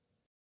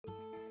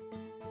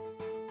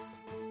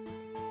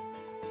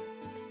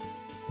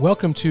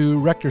Welcome to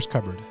Rector's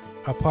Cupboard,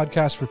 a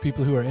podcast for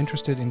people who are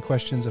interested in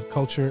questions of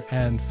culture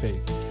and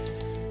faith.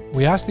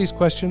 We ask these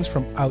questions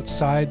from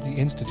outside the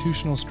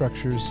institutional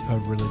structures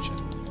of religion.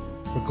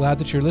 We're glad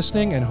that you're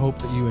listening and hope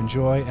that you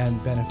enjoy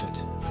and benefit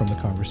from the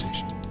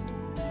conversation.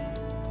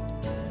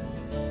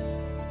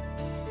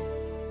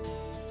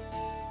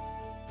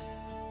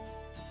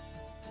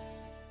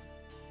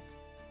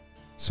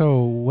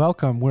 So,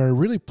 welcome. We're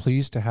really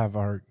pleased to have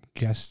our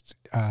guest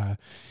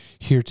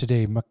here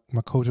today,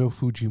 Makoto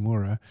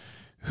Fujimura,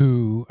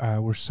 who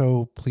we're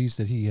so pleased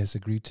that he has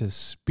agreed to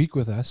speak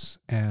with us,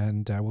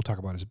 and we'll talk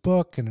about his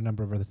book and a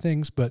number of other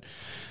things. But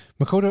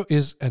Makoto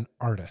is an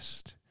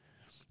artist,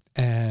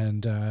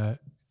 and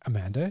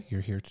Amanda,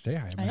 you're here today.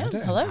 Hi, Amanda.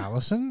 I am. Hello. And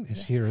Allison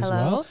is here as Hello.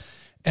 well.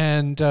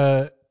 And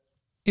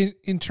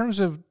in terms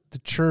of the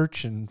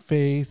church and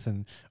faith,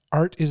 and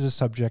art is a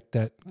subject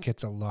that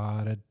gets a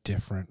lot of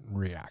different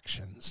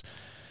reactions.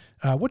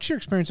 What's your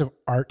experience of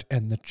art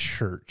and the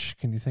church?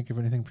 Can you think of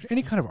anything,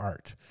 any kind of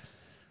art?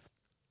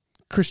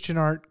 Christian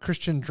art,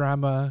 Christian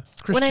drama,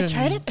 Christian when I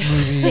try to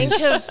movies.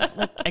 think of,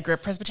 like, I grew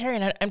up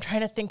Presbyterian. I'm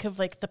trying to think of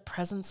like the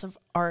presence of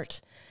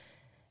art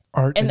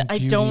and I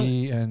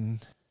beauty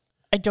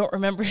I don't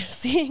remember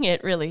seeing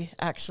it really.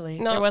 Actually,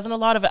 No, there wasn't a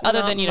lot of it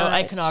other not than much.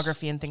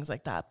 iconography and things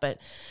like that. But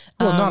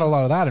not a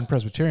lot of that in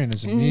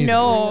Presbyterianism either.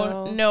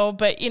 No,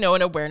 but an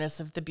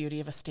awareness of the beauty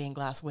of a stained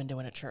glass window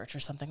in a church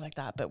or something like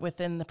that. But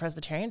within the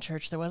Presbyterian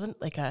church, there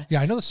wasn't like a Yeah,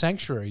 I know the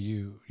sanctuary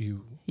you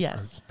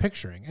Yes. are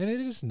picturing, and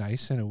it is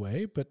nice in a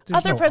way, but there's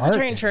other no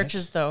Presbyterian art in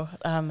churches though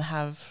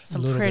have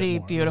some little bit pretty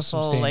more. There's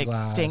beautiful some like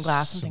stained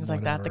glass and some things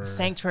like that. The whatever.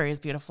 sanctuary is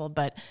beautiful,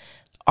 but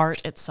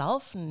art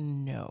itself,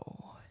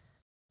 no.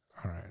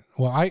 All right.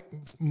 Well,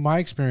 my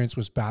experience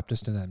was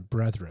Baptist and then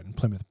Brethren,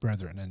 Plymouth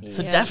Brethren, and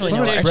So definitely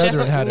no Plymouth art.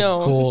 Brethren had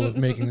no. a goal of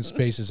making the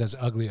spaces as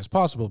ugly as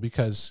possible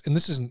because, and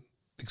this isn't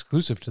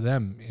exclusive to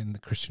them in the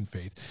Christian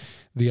faith,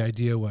 the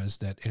idea was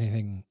that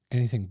anything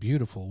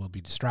beautiful will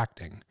be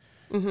distracting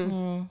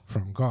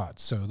from God.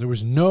 So there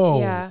was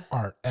no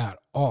art at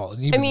all,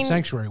 and even the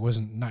sanctuary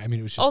wasn't.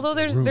 It was just. Although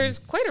a room. there's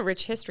quite a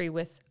rich history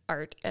with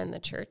art and the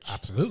church.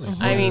 Absolutely.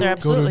 I mean, there go to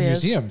absolutely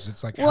is. museums.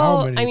 It's like Well,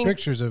 how many I mean-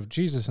 pictures of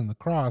Jesus and the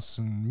cross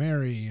and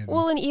Mary and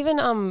Well, and even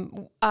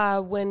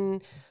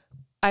when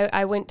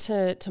I went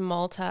to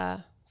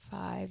Malta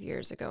 5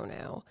 years ago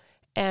now,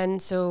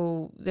 and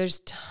so there's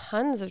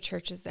tons of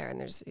churches there, and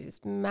there's these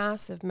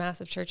massive,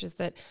 massive churches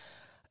that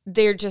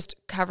they're just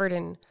covered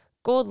in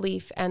gold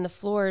leaf, and the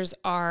floors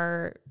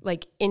are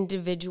like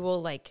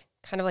individual, like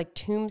kind of like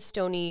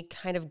tombstone-y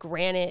kind of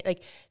granite,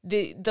 like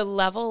the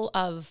level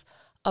of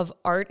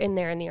art in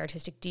there and the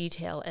artistic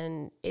detail,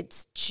 and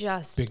it's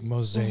just big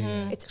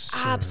mosaics. it's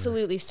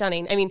absolutely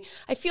stunning. I mean,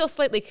 I feel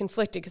slightly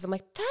conflicted because I'm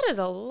like, that is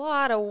a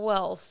lot of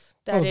wealth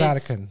that is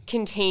Vatican.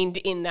 contained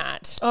in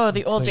that. Oh,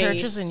 the old space.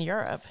 churches in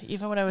Europe.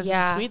 Even when I was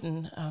Yeah. in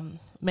Sweden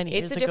many It's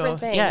years a ago. different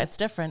thing. Yeah, it's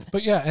different.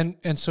 But yeah,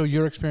 and so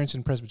your experience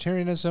in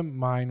Presbyterianism,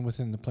 mine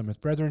within the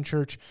Plymouth Brethren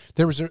Church,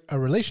 there was a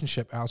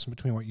relationship, Allison,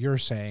 between what you're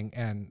saying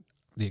and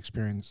the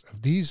experience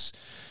of these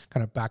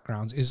kind of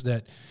backgrounds is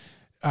that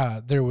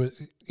there was,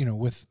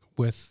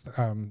 with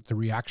the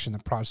reaction, the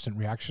Protestant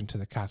reaction to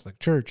the Catholic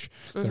Church,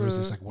 there was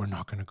this like, we're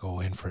not going to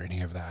go in for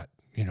any of that,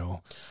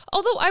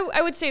 Although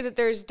I would say that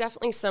there's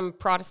definitely some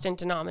Protestant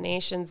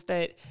denominations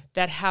that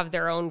have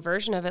their own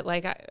version of it.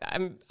 Like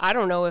I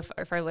don't know if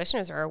our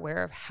listeners are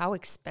aware of how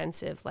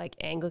expensive like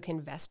Anglican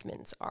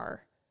vestments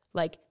are.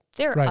 Like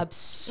they're Right.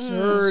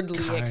 absurdly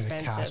Kind of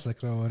expensive. Catholic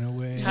though in a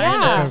way.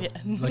 Yeah.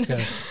 It's like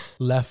a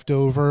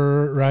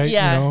leftover, right?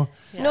 Yeah.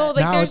 Yeah. No, like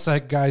now there's it's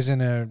like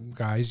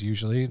guys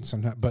usually, and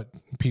sometimes, but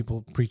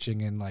people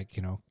preaching in like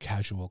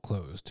casual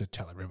clothes to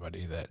tell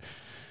everybody that.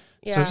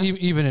 Yeah. So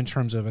even in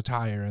terms of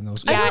attire and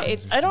those, Yeah, kinds of it's-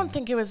 things, I don't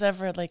think it was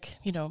ever like,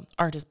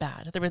 art is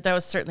bad. That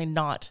was certainly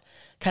not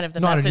kind of the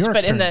Not in message. your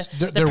But in the,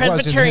 experience. the There was in the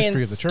Presbyterian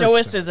history of the church, though.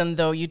 stoicism,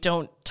 though, you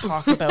don't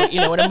talk about,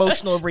 an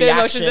emotional the reaction.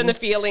 emotions and the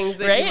feelings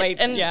that right? you might,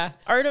 and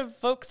art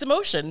evokes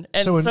emotion.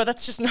 And So so, in-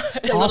 that's just not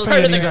often part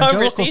in of the evangelical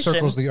conversation.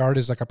 circles, the art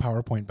is like a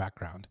PowerPoint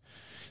background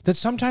that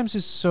sometimes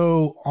is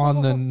so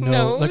on the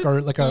nose,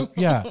 like a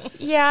Yeah,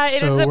 it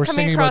so ends up we're coming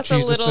singing about across a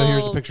Jesus. little. So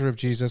here's a picture of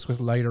Jesus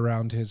with light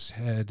around his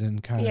head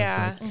and kind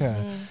Yeah. of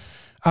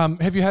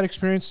like. Have you had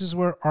experiences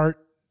where art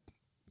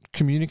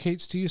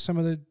communicates to you some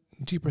of the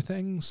deeper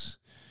things?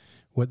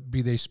 What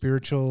be they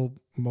spiritual,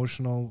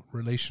 emotional,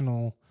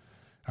 relational,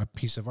 a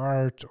piece of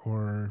art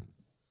or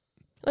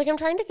Like I'm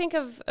trying to think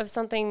of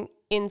something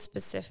in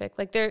specific.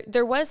 Like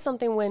there was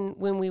something when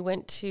we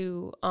went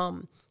to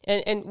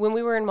and when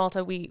we were in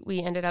Malta, we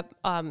ended up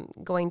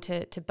going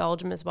to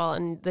Belgium as well.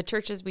 And the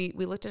churches we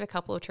looked at a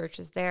couple of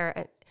churches there,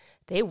 and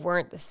they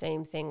weren't the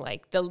same thing.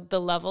 Like the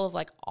level of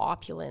like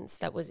opulence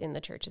that was in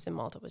the churches in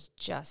Malta was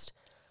just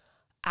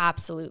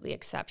absolutely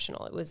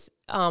exceptional. It was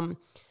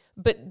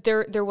but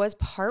there was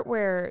part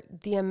where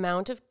the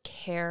amount of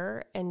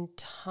care and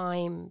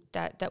time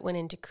that went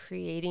into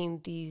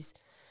creating these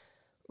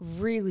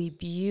really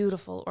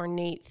beautiful,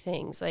 ornate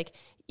things. Like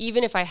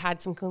even if I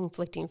had some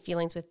conflicting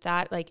feelings with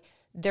that, like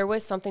there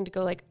was something to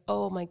go like,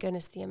 oh my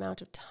goodness, the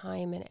amount of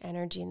time and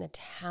energy and the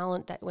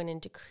talent that went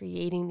into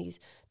creating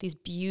these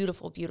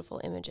beautiful, beautiful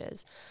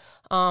images.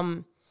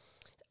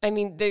 I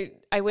mean,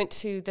 I went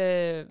to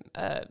the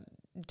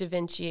Da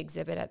Vinci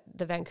exhibit at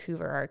the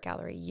Vancouver Art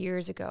Gallery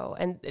years ago,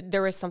 and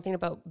there was something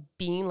about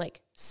being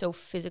like so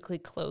physically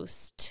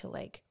close to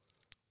like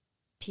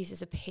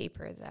pieces of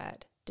paper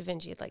that Da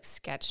Vinci had like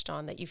sketched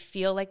on, that you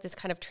feel like this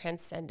kind of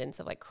transcendence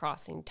of like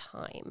crossing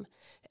time,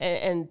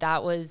 and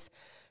that was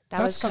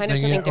kind of something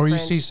different. Or you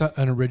see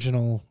an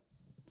original,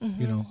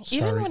 you know,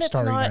 even when it's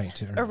not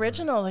night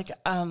original, like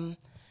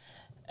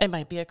it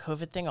might be a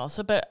COVID thing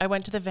also, but I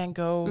went to the Van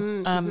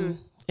Gogh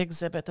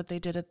exhibit that they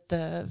did at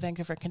the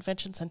Vancouver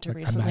Convention Center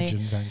recently.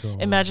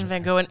 Imagine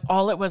Van Gogh, and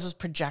all it was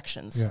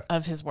projections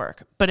of his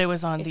work, but it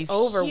was on these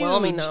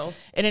overwhelming huge, though,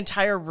 an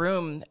entire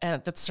room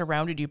that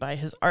surrounded you by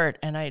his art,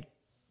 and I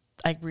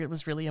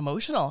was really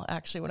emotional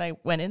actually when I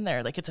went in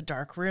there. Like, it's a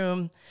dark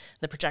room,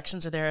 the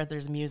projections are there,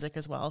 there's music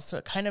as well, so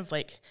it kind of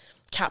like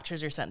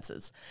captures your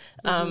senses.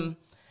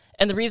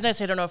 And the reason I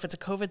say I don't know if it's a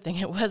COVID thing,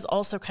 it was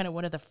also kind of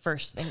one of the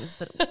first things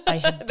that I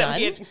had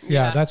done.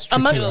 That's true.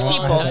 Amongst too.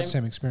 people. I had that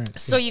same experience.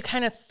 So you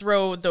kind of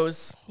throw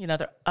those, you know,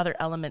 the other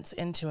elements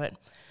into it.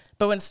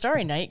 But when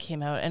Starry Night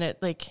came out and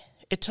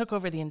it took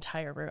over the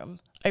entire room,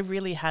 I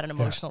really had an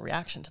emotional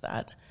reaction to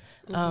that.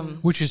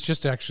 Which is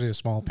just actually a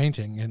small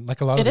painting, and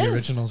like a lot of the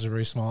originals are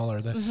very small.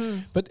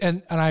 But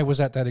I was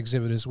at that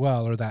exhibit as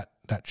well, or that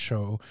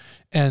show,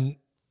 and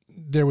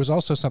there was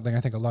also something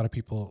I think a lot of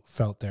people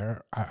felt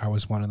there. I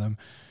was one of them,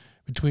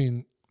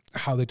 between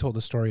how they told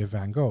the story of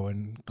Van Gogh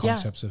and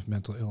concepts of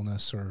mental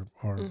illness or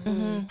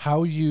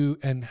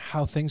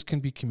how things can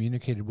be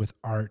communicated with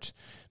art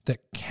that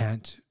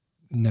can't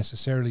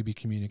necessarily be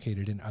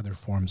communicated in other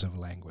forms of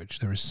language.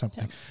 There is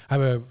something. I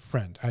have a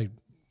friend, I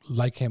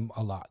like him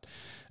a lot,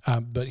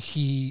 but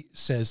he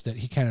says that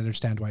he can't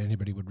understand why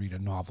anybody would read a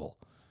novel.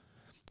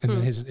 And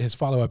then his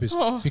follow-up is,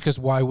 because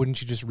why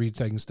wouldn't you just read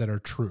things that are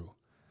true?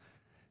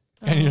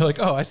 And you're like,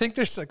 I think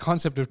there's a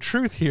concept of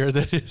truth here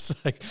that is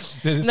like...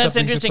 That's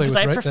interesting, because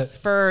I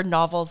prefer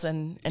novels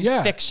and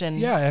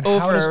fiction and over...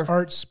 how does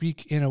art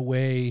speak in a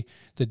way,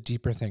 the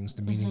deeper things,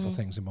 the meaningful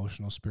things,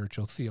 emotional,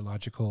 spiritual,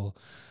 theological,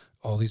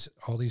 all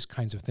these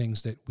kinds of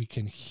things that we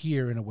can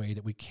hear in a way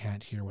that we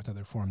can't hear with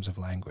other forms of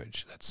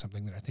language. That's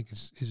something that I think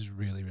is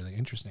really, really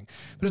interesting.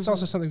 But it's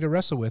also something to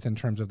wrestle with in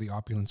terms of the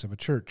opulence of a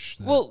church.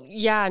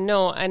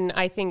 And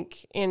I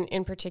think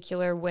in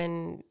particular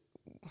when...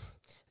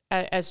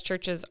 as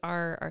churches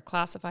are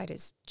classified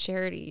as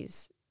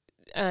charities,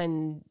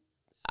 and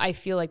I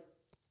feel like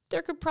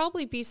there could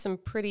probably be some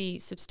pretty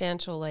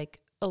substantial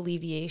like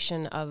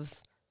alleviation of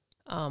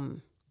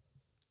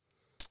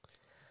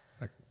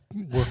like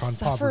work on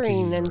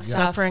suffering and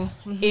stuff.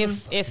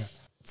 If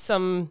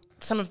some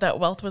of that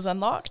wealth was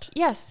unlocked.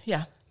 Yes.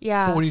 Yeah.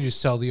 Yeah. But what do you do?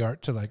 Sell the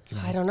art to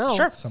I don't know.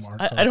 Sure. Some art.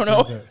 I don't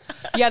know.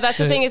 That's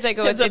the thing is that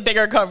it's a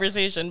bigger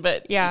conversation,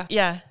 but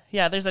yeah.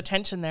 There's a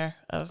tension there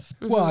of.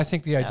 Well, I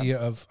think the idea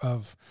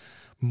of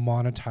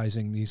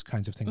monetizing these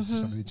kinds of things is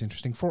something that's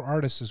interesting for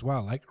artists as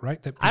well. Like,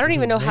 right? That I don't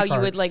even know how you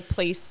would like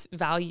place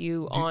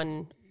value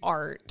on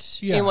art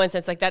in one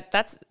sense. Like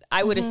that's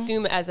I would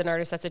assume as an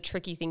artist that's a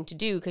tricky thing to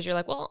do, because you're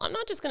like, well, I'm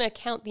not just going to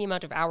count the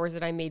amount of hours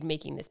that I made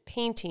making this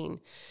painting.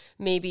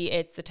 Maybe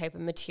it's the type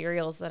of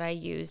materials that I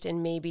used,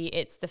 and maybe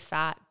it's the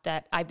fact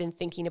that I've been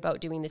thinking about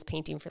doing this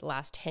painting for the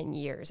last 10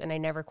 years and I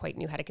never quite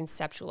knew how to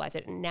conceptualize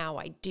it, and now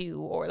I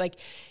do. Or like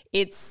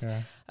it's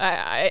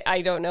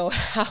I don't know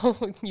how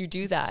you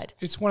do that.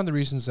 It's one of the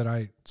reasons that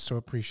I so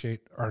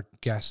appreciate our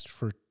guest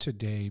for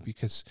today,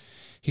 because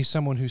he's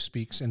someone who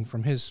speaks, and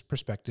from his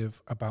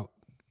perspective about,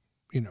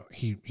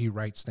 he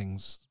writes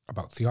things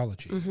about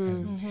theology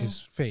and his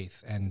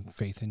faith and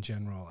faith in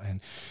general,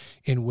 and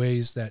in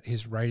ways that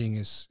his writing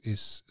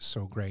is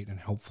so great and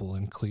helpful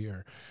and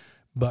clear,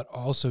 but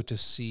also to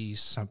see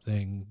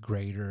something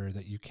greater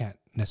that you can't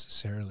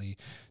necessarily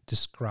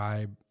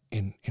describe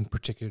in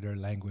particular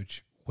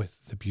language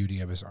with the beauty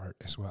of his art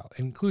as well,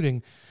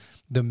 including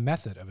the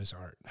method of his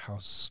art, how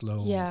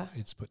slow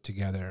it's put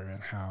together,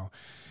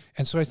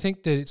 and so I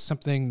think that it's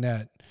something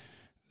that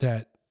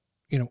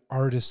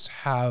artists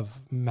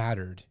have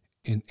mattered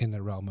in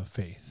the realm of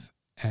faith,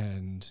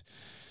 and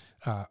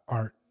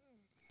art,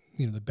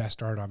 the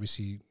best art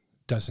obviously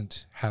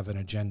doesn't have an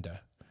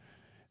agenda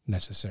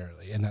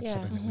necessarily, and that's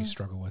something that we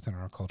struggle with in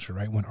our culture,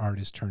 right? When art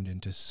is turned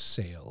into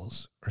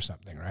sales or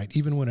something, right?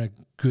 Even when a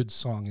good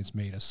song is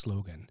made a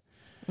slogan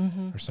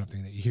or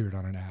something that you hear it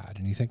on an ad,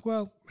 and you think,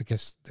 well, I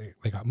guess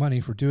they got money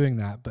for doing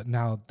that, but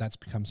now that's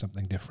become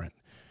something different,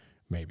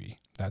 maybe,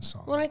 that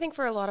song. Well, I think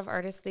for a lot of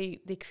artists, they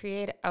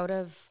create out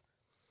of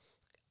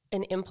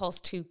an impulse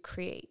to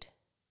create.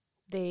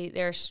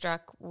 They're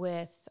struck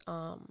with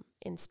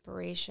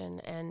inspiration,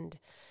 and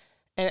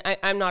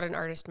I'm not an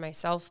artist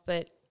myself,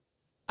 but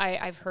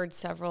I've heard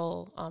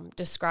several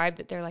describe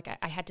that they're like,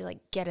 I had to like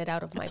get it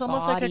out of my body. It's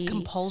almost like a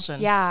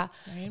compulsion. Yeah.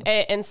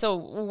 Right? And so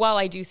while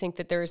I do think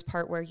that there is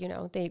part where,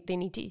 they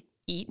need to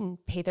eat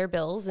and pay their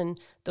bills and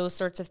those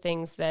sorts of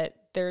things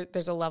that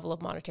there's a level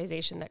of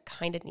monetization that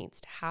kind of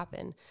needs to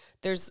happen.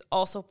 There's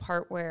also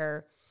part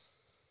where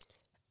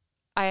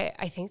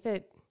I think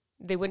that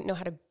they wouldn't know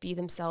how to be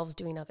themselves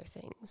doing other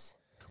things.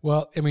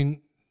 Well, I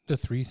mean, the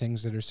three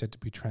things that are said to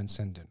be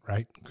transcendent,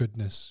 right?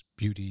 Goodness,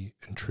 beauty,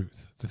 and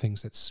truth. The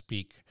things that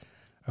speak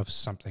of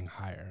something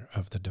higher,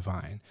 of the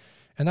divine.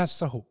 And that's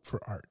the hope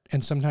for art.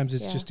 And sometimes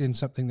it's just in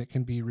something that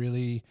can be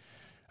really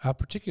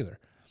particular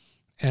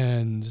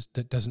and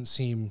that doesn't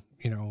seem,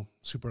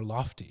 super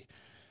lofty,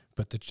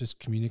 but that just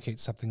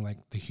communicates something like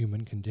the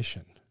human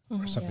condition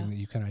or something that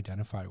you can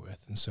identify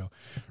with. And so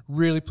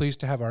really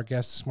pleased to have our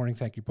guests this morning.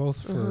 Thank you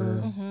both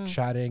for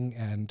chatting.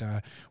 And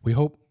we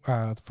hope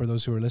for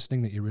those who are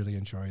listening that you really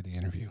enjoy the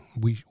interview.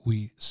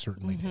 We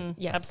certainly did.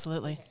 Yes,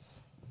 absolutely.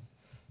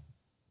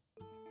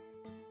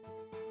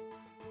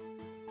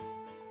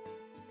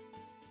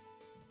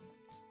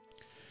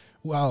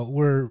 Well,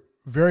 we're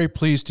very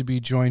pleased to be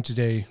joined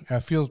today. I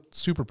feel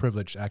super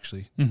privileged,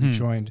 actually, to be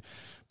joined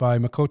by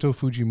Makoto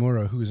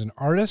Fujimura, who is an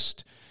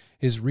artist.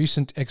 His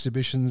recent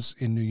exhibitions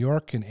in New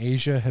York and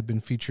Asia have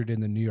been featured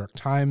in the New York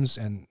Times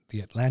and The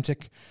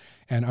Atlantic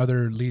and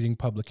other leading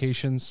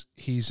publications.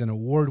 He's an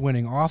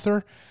award-winning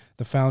author,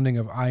 the founding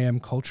of I Am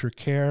Culture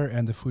Care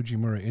and the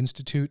Fujimura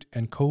Institute,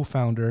 and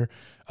co-founder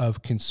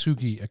of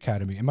Kintsugi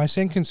Academy. Am I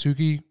saying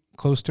Kintsugi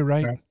close to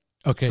right?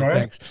 Okay,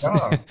 thanks.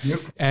 Yep.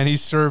 And he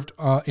served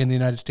in the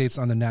United States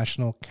on the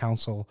National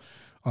Council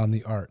on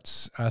the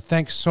Arts.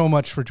 Thanks so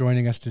much for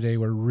joining us today.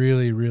 We're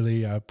really,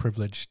 really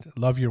privileged.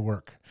 Love your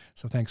work.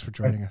 So thanks for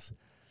joining us.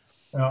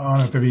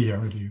 Honored to be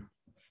here with you.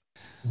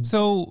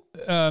 So,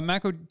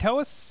 Mako, tell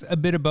us a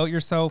bit about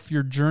yourself,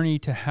 your journey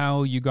to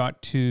how you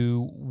got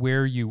to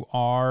where you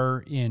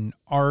are in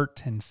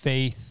art and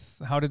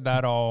faith. How did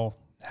that all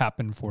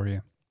happen for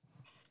you?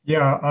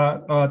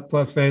 Yeah, art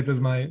plus faith is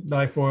my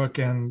life work,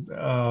 and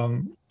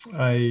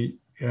I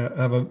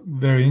have a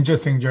very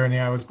interesting journey.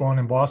 I was born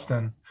in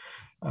Boston.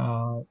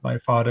 My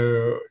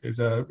father is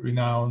a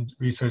renowned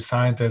research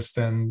scientist,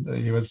 and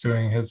he was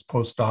doing his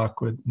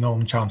postdoc with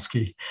Noam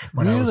Chomsky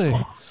when I was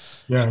born.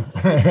 Yes,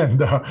 and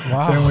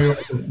then we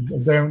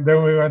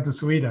went to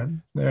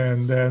Sweden,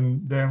 and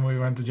then we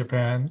went to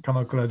Japan,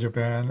 Kamakura,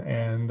 Japan,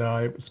 and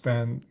I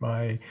spent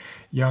my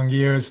young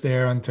years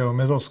there until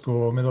middle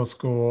school. Middle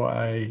school,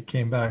 I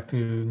came back to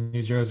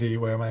New Jersey,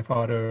 where my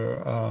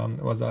father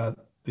was at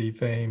the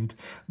famed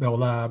Bell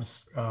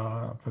Labs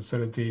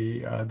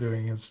facility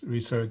doing his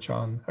research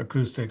on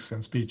acoustics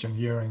and speech and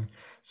hearing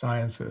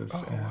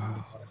sciences.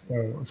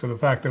 So the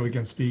fact that we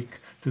can speak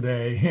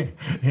today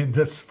in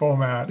this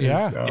format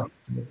is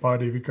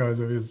partly because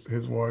of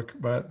his work.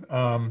 But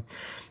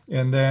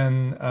and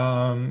then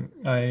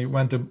I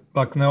went to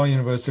Bucknell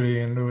University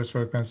in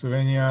Lewisburg,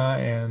 Pennsylvania,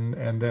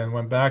 and then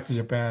went back to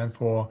Japan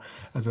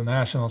as a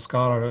national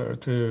scholar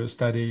to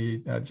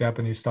study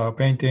Japanese style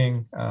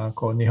painting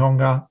called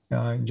Nihonga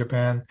in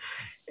Japan.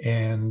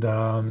 And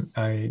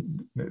I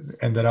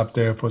ended up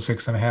there for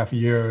 6.5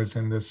 years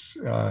in this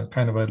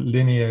kind of a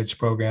lineage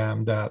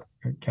program that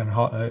can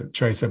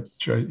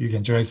you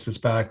can trace this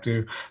back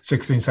to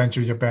 16th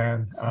century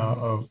Japan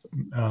of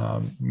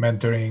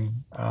mentoring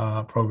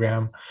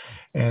program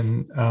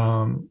and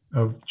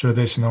of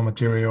traditional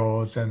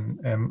materials.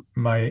 And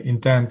my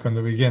intent from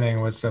the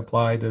beginning was to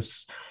apply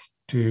this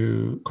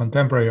to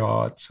contemporary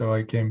art. So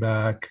I came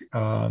back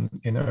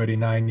in the early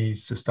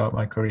 90s to start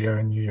my career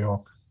in New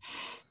York.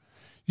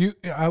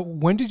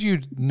 When did you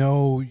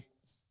know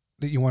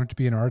that you wanted to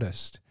be an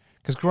artist?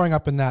 Because growing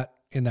up in that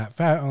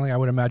family, I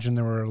would imagine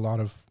there were a lot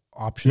of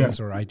options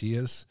or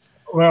ideas.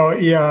 Well,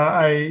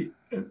 I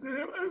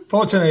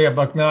fortunately at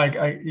Bucknell,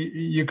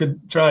 you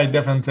could try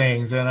different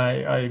things, and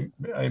I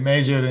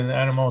majored in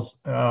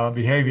animals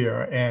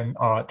behavior and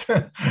art.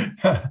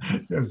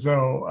 It's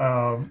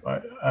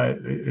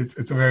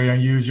a very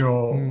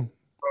unusual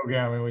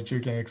program in which you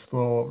can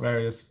explore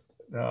various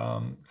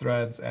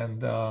threads,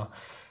 and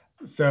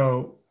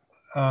so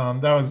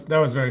that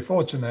was very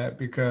fortunate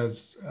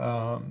because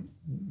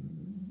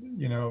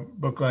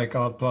book like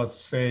Art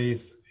Plus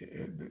Faith,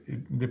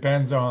 it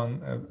depends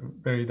on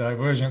very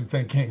divergent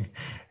thinking,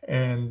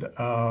 and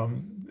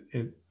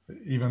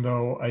even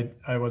though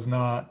I was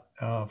not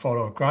a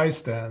follower of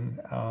Christ then,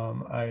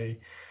 I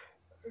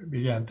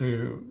began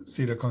to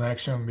see the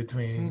connection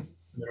between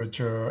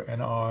literature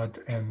and art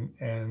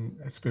and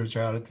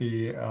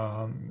spirituality,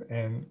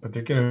 and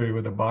particularly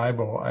with the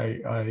Bible.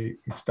 I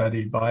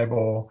studied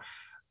Bible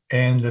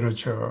and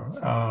literature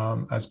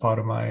as part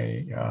of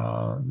my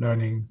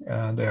learning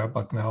there at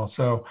Bucknell.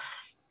 So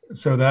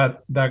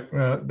that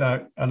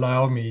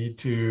allowed me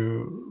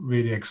to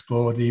really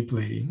explore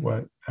deeply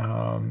what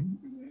I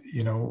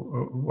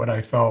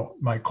felt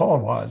my call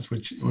was,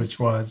 which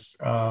was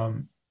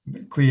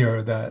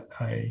clear that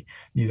I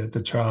needed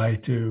to try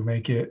to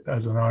make it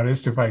as an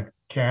artist if I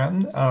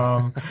can.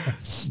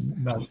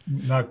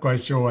 Not quite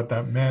sure what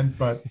that meant,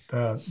 but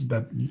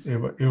that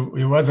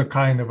it was a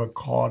kind of a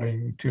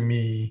calling to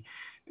me,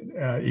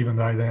 even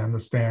though I didn't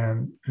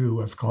understand who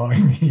was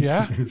calling me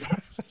to do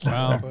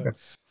that.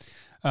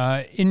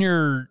 Wow. In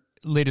your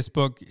latest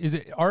book, is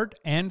it Art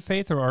and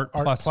Faith or Art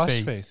plus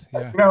Faith?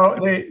 Yeah.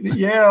 No,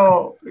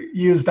 Yale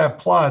used that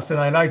plus, and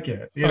I like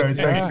it.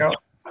 It's Okay. like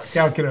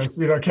calculus,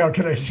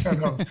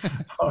 calculation of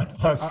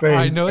plus faith.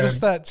 I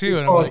noticed that too,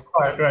 and I'm like,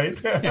 right?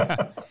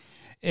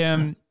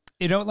 Yeah.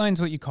 It outlines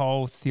what you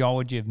call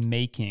theology of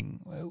making.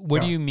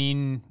 What do you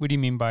mean? What do you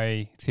mean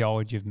by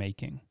theology of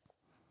making?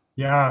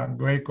 Yeah,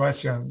 great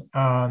question.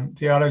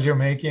 Theology of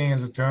making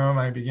is a term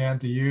I began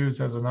to use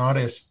as an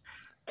artist.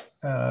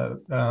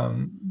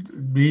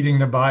 Reading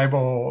the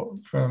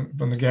Bible from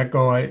the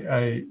get-go,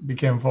 I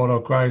became a follower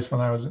of Christ when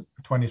I was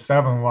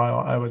 27 while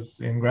I was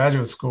in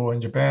graduate school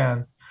in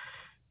Japan.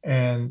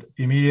 And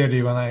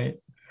immediately when I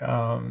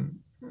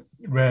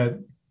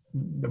read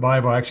the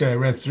Bible, actually I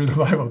read through the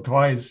Bible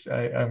twice.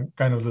 I'm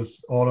kind of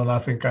this all or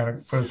nothing kind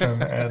of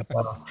person. And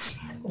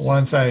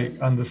once I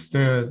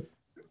understood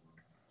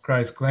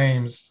Christ's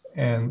claims,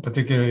 and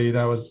particularly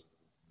that was,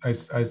 I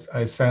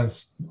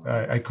sensed,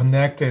 I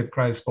connected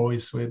Christ's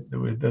voice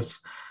with this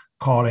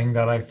calling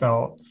that I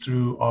felt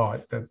through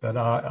art, that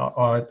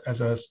art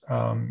as a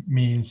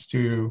means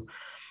to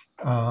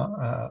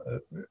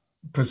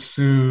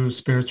pursue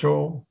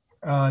spiritual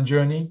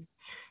journey.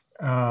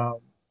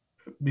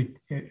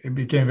 It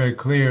became very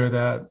clear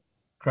that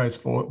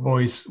Christ's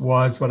voice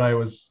was what I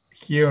was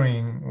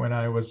hearing when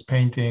I was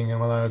painting and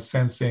when I was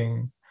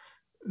sensing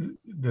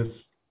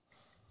this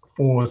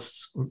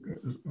force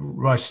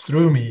rush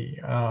through me,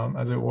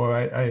 as it were.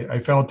 I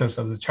felt this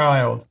as a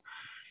child,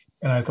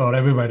 and I thought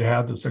everybody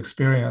had this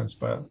experience,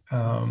 but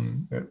I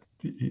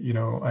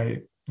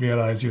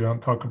realized you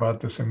don't talk about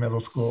this in middle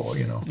school,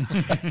 and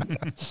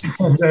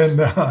then,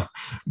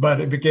 but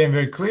it became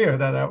very clear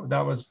that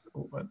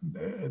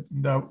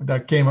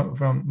came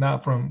from,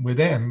 not from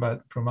within,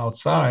 but from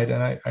outside,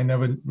 and I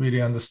never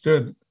really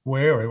understood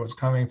where it was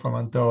coming from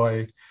until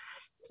I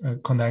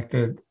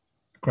connected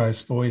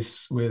Christ's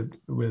voice with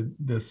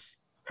this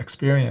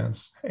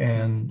experience.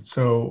 And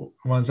so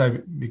once I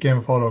became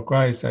a follower of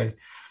Christ, I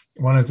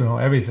wanted to know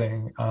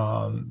everything.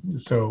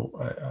 So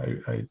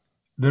I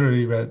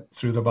literally read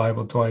through the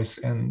Bible twice,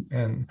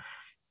 and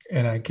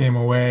I came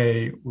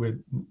away with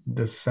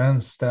the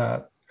sense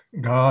that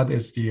God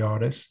is the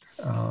artist,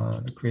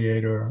 the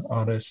creator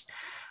artist.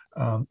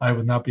 I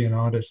would not be an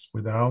artist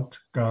without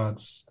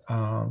God's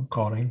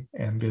calling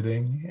and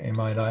bidding in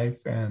my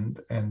life, and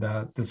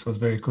that this was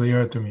very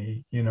clear to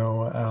me,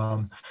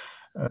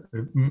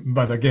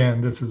 but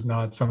again, this is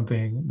not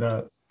something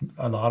that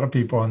a lot of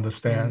people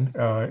understand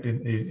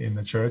in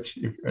the church.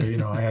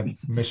 I had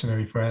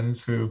missionary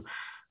friends who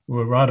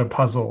were rather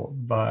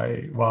puzzled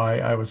by why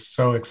I was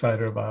so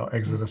excited about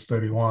Exodus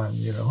 31,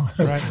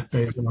 right.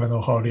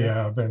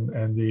 Hodiab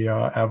and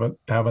the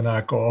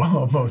tabernacle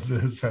of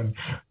Moses, and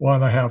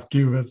 1.5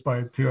 cubits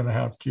by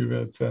 2.5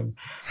 cubits. And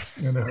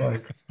they're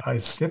like, I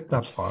skipped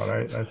that part.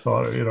 I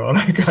thought, I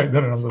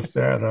didn't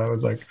understand. I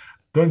was like,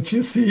 don't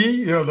you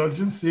see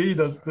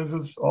that this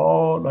is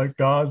all like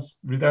God's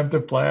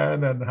redemptive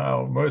plan, and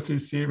how mercy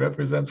seat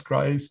represents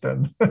Christ,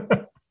 and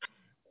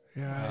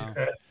Yeah.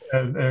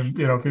 and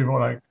people are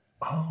like,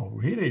 oh,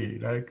 really?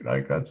 Like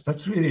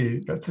that's really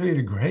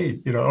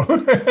great,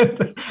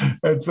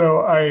 and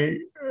so I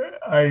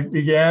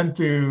began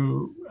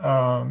to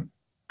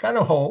kind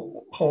of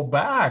hold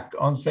back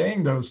on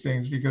saying those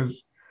things,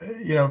 because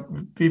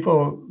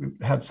people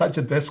had such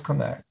a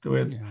disconnect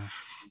with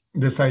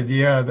this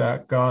idea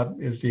that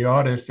God is the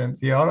artist, and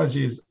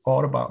theology is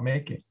all about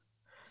making.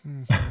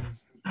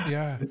 Mm-hmm.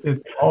 Yeah.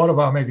 It's all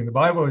about making. The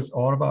Bible is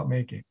all about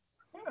making.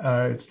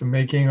 It's the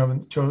making of a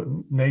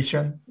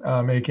nation,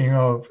 making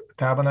of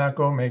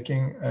tabernacle,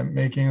 making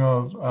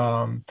of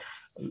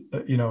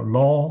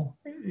law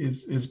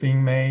is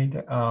being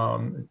made,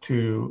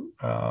 to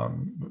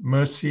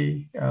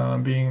mercy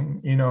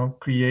being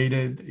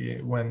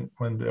created when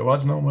there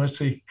was no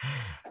mercy.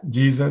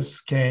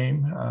 Jesus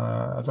came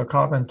as a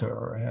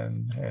carpenter,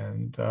 and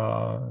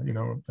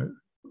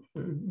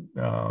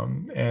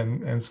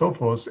so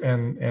forth,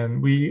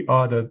 and we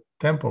are the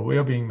temple. We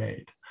are being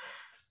made.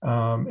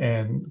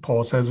 And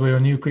Paul says we're a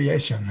new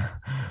creation,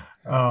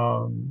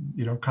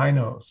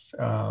 kainos,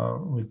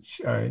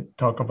 which I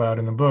talk about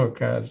in the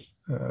book as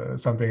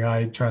something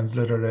I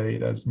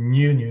transliterate as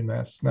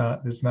newness.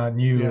 It's not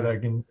new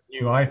like in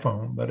new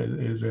iPhone, but it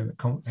is an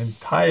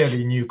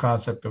entirely new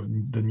concept of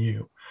the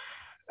new.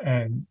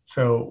 And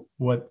so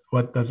what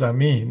does that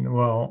mean?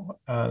 Well,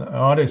 an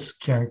artist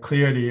can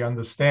clearly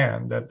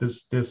understand that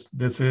this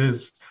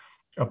is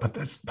a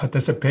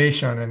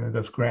participation in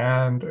this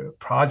grand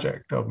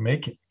project of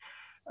making.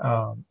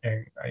 And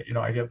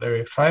I get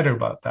very excited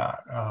about that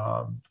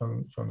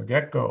from the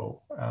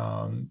get-go.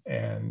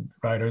 And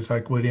writers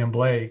like William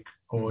Blake,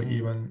 or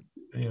even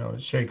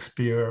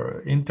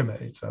Shakespeare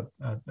intimates at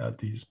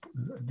these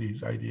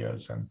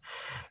ideas,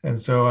 and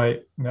so I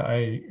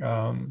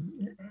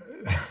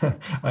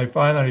I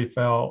finally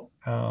felt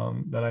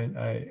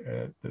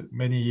that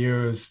many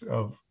years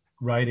of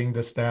writing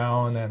this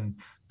down and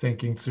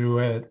thinking through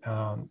it,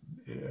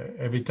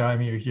 every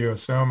time you hear a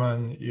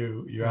sermon,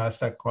 you ask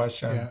that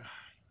question.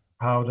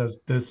 How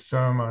does this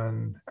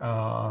sermon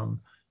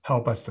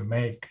help us to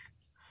make.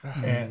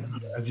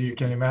 And as you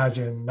can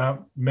imagine,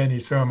 not many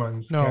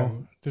sermons.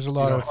 There's a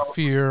lot of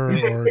fear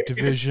or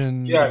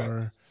division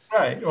yes, or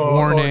right.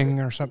 warning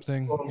or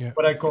something.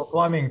 What I call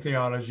plumbing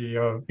theology,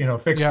 or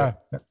fix it,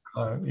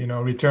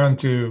 return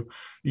to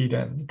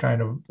Eden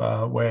kind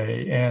of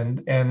way,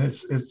 and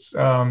it's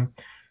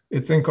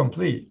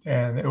incomplete.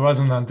 And it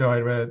wasn't until I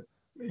read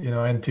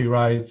N.T.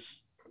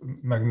 Wright's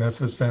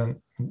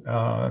magnificent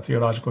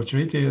theological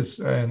treatise,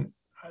 and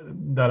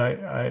that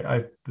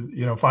I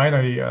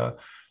finally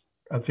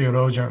a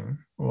theologian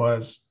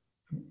was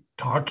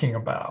talking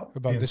about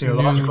this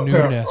theological new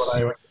terms newness. what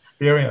I was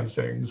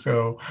experiencing.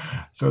 So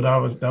that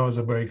was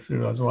a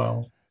breakthrough as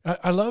well.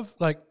 I love,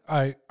 like,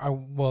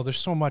 well, there's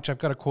so much. I've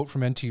got a quote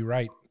from N.T.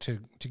 Wright to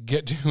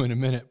get to in a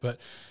minute, but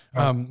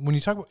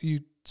when you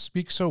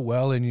speak so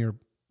well in your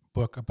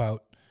book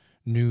about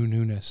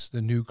newness,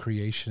 the new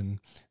creation,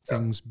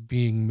 things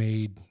being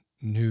made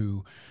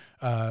new,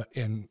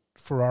 and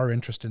for our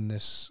interest in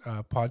this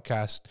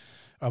podcast,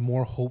 a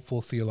more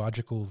hopeful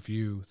theological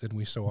view than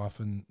we so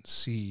often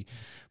see.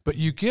 But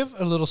you give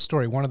a little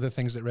story. One of the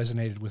things that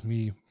resonated with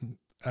me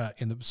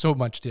so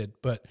much did,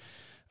 but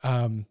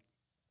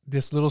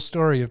this little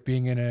story of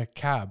being in a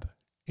cab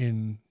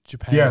in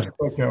Japan. Yes,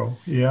 Tokyo.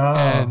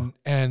 Yeah.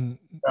 And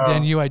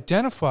then you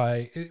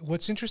identify,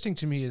 what's interesting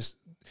to me is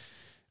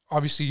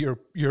obviously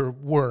your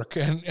work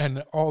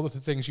and all of the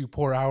things you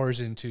pour hours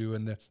into,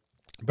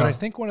 but I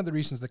think one of the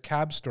reasons the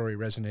cab story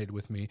resonated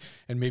with me,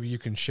 and maybe you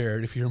can share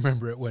it if you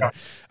remember it,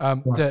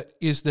 that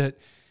is that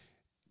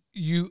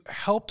you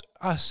helped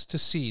us to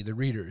see, the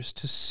readers,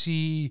 to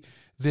see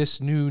this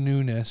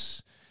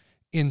newness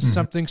in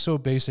something so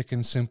basic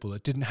and simple.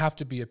 It didn't have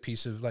to be a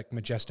piece of like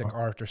majestic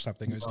art or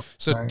something.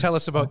 Tell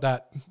us about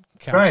that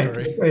cab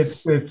story.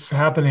 It's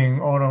happening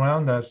all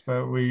around us,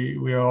 but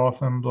we are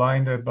often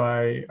blinded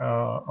by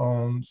our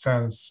own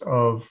sense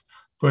of,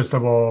 first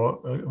of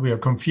all, we are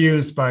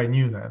confused by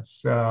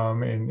newness,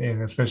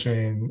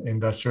 especially in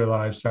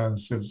industrialized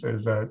sense, is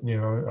that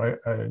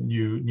a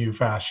new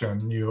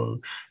fashion,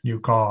 new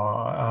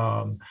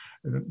car,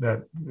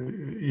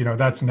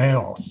 that's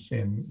nails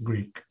in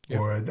Greek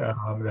word.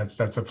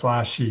 That's a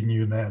flashy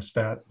newness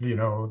that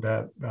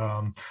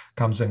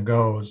comes and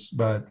goes.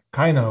 But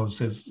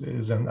kainos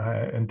is an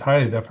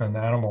entirely different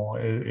animal.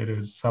 It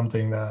is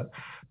something that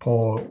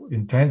Paul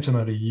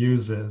intentionally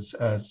uses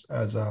as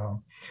a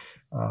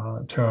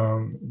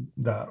term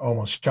that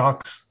almost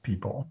shocks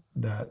people,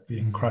 that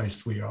in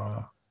Christ we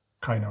are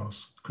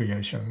kainos,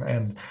 creation,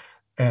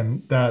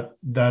 and that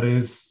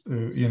is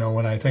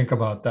when I think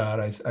about that,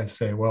 I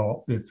say,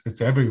 well,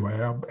 it's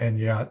everywhere, and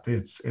yet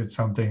it's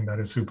something that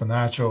is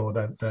supernatural,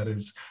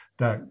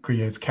 that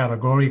creates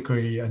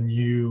categorically a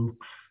new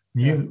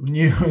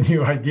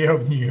idea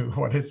of new.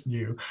 What is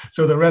new?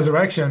 So the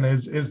resurrection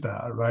is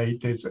that,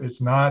 right?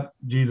 It's not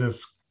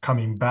Jesus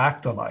coming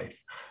back to life.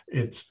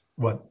 It's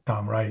what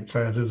Tom Wright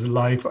says is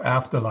life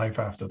after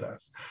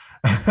death.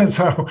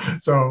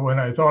 so when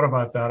I thought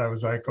about that, I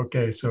was like,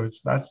 okay, so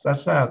that's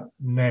that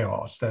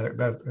naos, that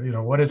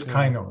what is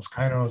kainos?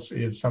 Kainos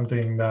is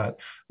something that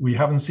we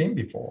haven't seen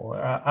before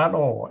at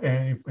all,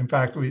 and in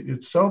fact,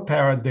 it's so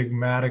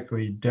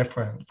paradigmatically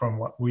different from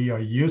what we are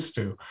used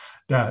to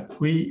that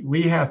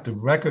we have to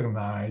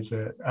recognize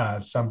it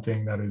as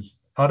something that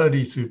is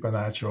utterly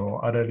supernatural,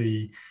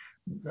 utterly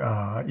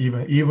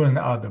even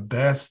the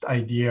best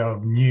idea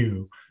of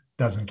new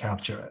doesn't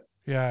capture it.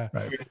 Yeah.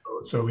 Right.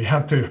 So we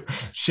have to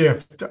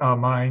shift our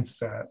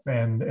mindset.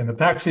 And the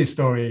taxi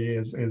story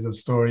is a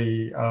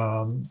story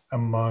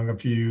among a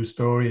few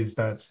stories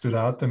that stood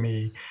out to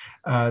me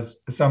as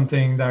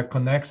something that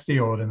connects the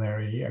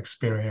ordinary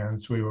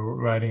experience. We were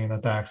riding in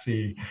a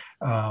taxi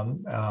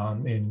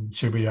in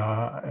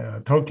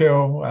Shibuya,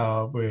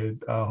 Tokyo,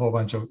 with a whole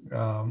bunch of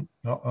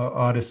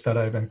artists that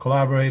I've been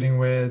collaborating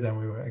with, and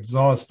we were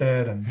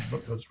exhausted, and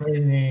it was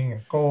raining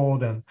and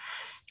cold, and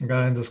I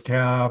got in this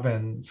cab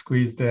and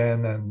squeezed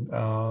in, and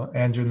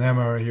Andrew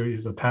Nemmer,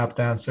 he's a tap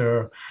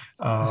dancer,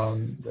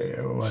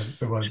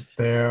 was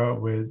there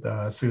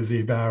with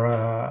Susie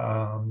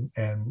Barra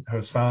and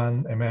her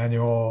son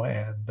Emmanuel,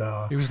 and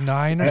he was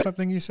 9 or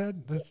something. You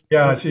said,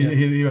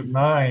 he was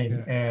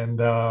 9,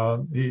 and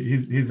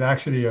he's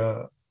actually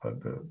a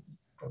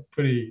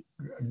pretty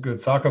good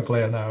soccer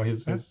player now.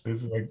 He's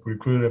like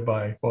recruited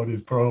by all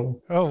these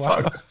pro. Oh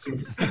wow!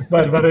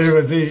 but it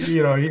was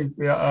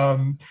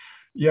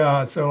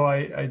so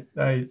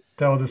I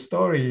tell the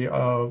story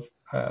of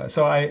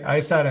so I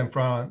sat in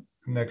front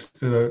next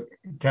to the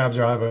cab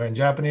driver, and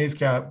Japanese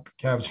cab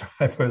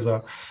drivers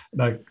are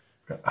like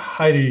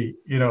highly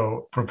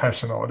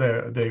professional.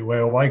 They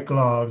wear white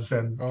gloves,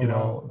 and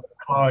the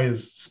car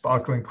is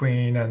sparkling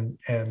clean,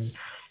 and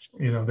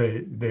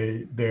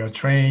they are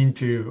trained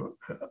to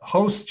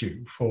host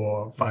you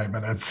for 5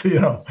 minutes,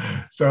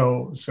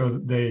 so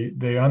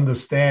they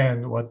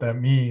understand what that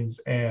means.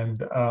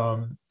 And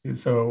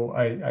so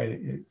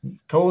I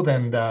told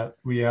them that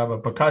we have a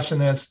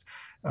percussionist,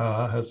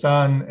 her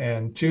son,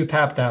 and 2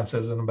 tap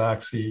dancers in the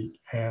back seat,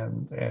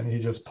 and he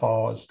just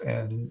paused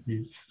and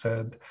he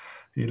said,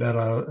 he let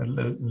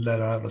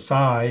out a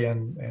sigh,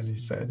 and he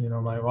said,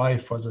 my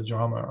wife was a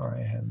drummer,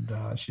 and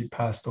she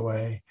passed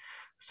away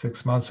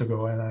 6 months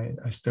ago, and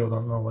I still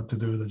don't know what to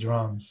do with the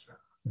drums.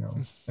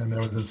 And there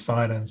was a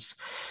silence,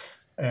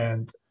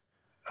 and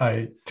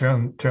I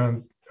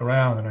turned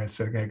around and I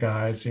said, "Hey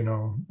guys,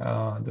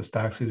 this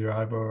taxi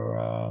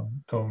driver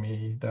told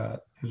me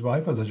that his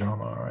wife was a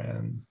drummer,"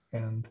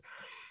 and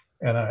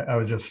I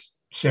was just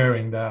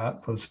sharing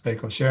that for the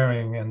sake of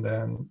sharing, and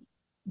then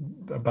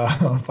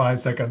about 5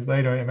 seconds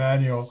later,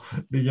 Emmanuel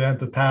began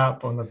to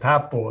tap on the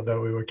tap board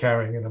that we were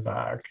carrying in the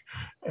back,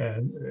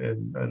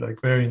 and like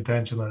very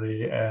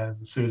intentionally.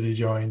 And Susie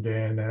joined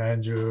in, and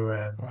Andrew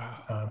and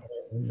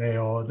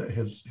Neil,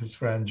 his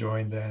friend,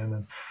 joined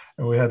in,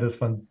 and we had this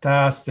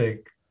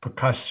fantastic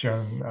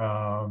percussion,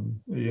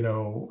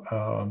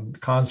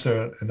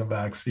 concert in the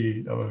back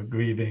seat of a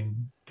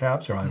grieving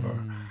cab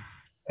driver.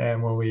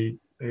 And when we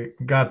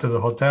got to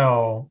the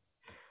hotel,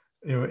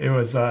 it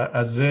was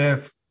as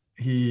if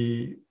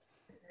he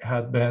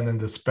had been in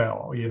the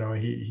spell.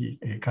 He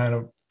kind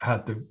of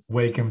had to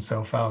wake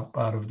himself up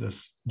out of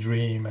this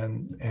dream,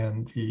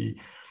 and you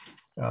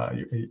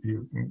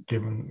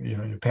give him,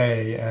 you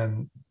pay,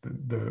 and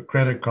the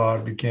credit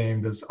card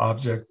became this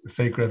object,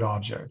 sacred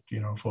object,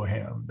 for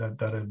him.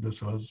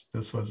 This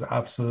was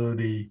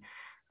absolutely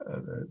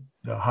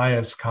the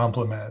highest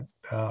compliment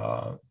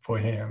for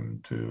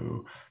him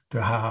to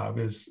have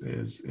is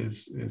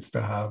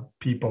to have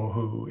people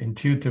who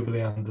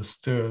intuitively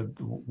understood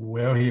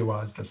where he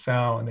was, the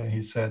sound. And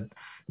he said,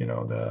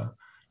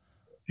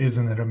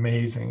 isn't it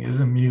amazing?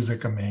 Isn't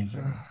music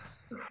amazing?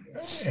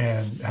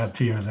 And had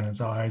tears in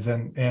his eyes.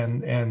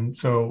 And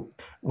so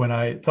when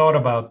I thought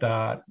about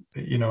that,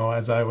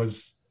 as I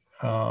was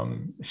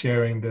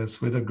sharing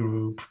this with a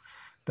group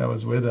that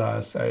was with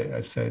us,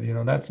 I said,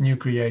 that's new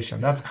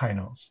creation. That's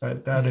kainos.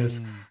 That is.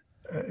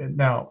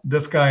 Now,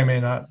 this guy may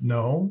not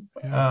know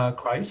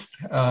Christ.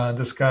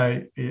 This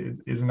guy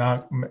is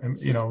not,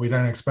 we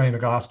didn't explain the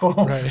gospel.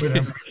 Right. We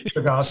didn't preach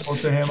the gospel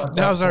to him.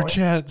 Now's our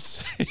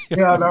chance.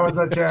 Yeah, that was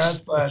a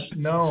chance. But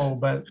no,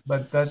 but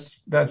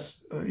that's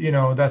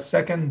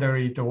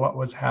secondary to what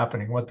was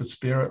happening, what the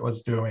Spirit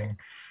was doing.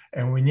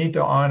 And we need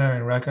to honor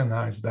and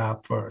recognize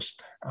that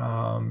first,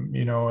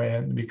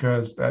 and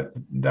because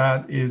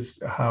that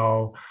is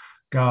how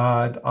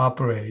God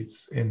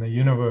operates in the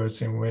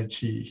universe, in which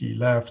he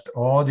left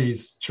all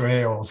these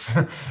trails.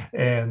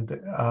 And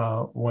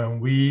when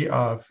we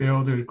are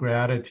filled with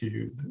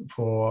gratitude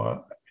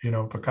for,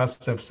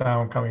 percussive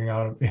sound coming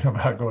out of,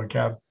 back of a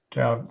cab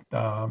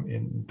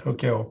in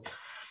Tokyo,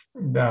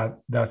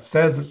 that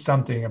says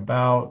something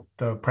about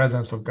the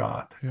presence of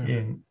God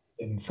in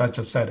such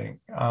a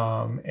setting.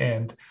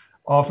 And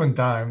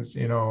oftentimes,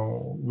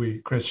 we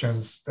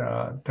Christians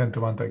tend to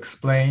want to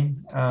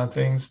explain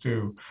things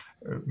to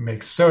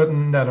make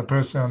certain that a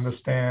person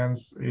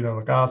understands,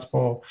 the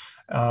gospel.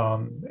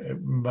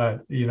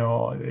 But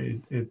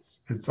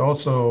it's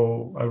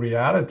also a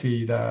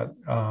reality that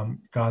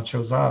God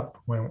shows up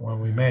when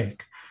we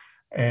make,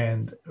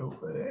 and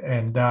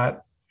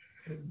that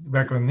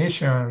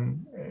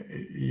recognition,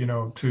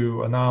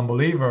 to a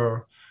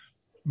non-believer,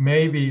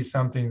 may be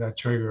something that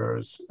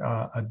triggers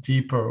a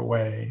deeper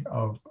way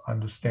of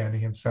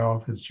understanding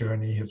himself, his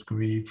journey, his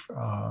grief,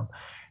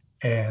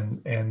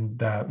 and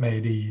that may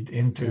lead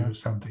into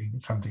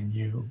something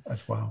new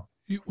as well.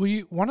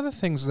 One of the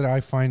things that I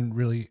find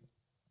really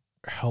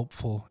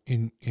helpful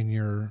in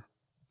your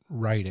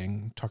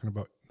writing, talking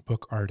about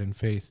book art and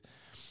faith,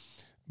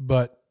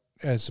 but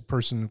as a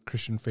person of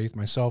Christian faith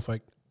myself,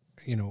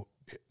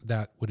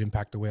 that would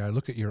impact the way I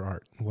look at your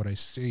art and what I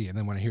see, and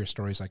then when I hear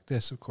stories like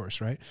this, of course,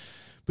 right?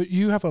 But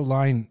you have a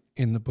line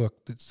in the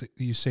book that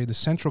you say the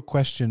central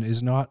question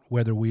is not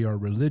whether we are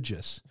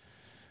religious,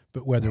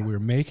 but whether we're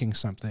making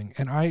something.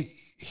 And I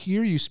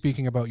hear you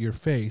speaking about your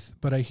faith,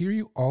 but I hear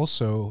you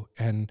also,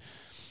 and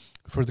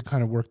for the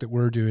kind of work that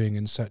we're doing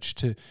and such,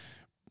 to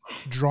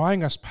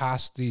drawing us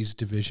past these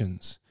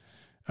divisions.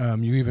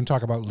 You even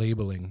talk about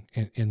labeling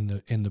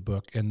in the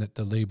book, and that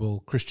the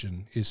label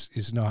Christian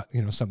is not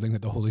something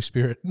that the Holy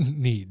Spirit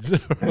needs,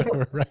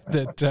 right?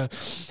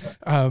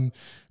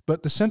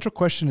 But the central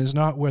question is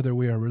not whether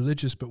we are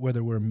religious, but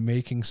whether we're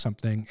making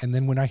something. And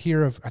then when I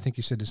hear of, I think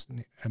you said this,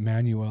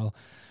 Emmanuel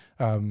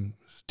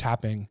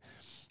tapping,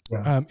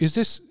 is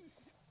this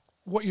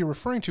what you're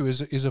referring to?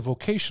 Is a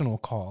vocational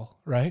call,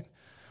 right?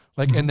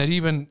 Like, and that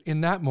even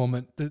in that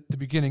moment, the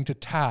beginning to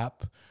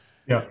tap.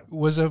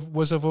 Was a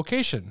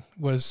vocation,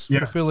 was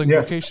fulfilling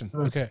vocation.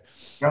 Absolutely. Okay.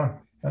 Yeah,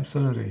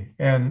 absolutely.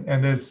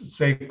 And there's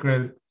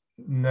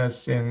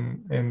sacredness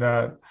in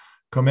that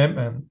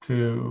commitment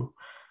to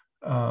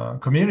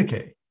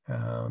communicate,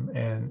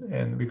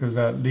 and because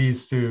that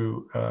leads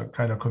to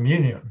kind of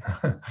communion.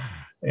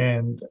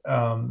 And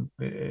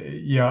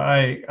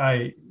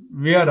I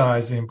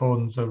realize the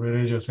importance of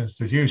religious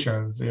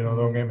institutions.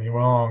 Don't get me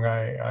wrong.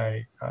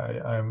 I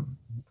have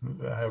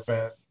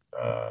been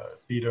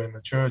leader in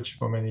the church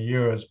for many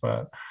years,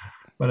 but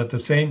at the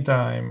same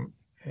time,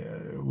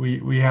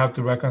 we have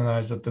to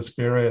recognize that the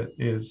Spirit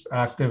is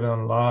active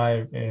and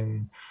alive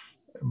in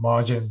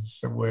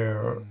margins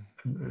where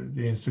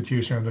the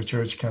institution of the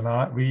church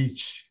cannot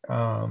reach.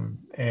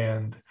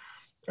 And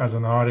as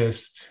an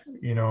artist,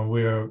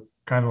 we're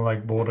kind of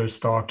like border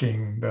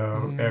stalking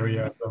the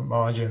areas of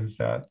margins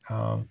that,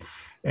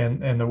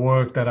 and the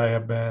work that I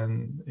have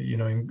been,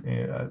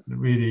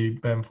 really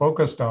been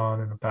focused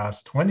on in the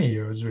past 20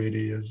 years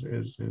really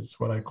is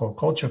what I call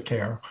culture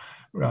care.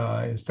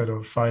 Instead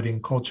of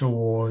fighting culture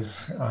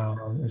wars,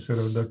 instead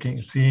of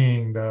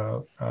seeing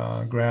the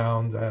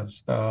ground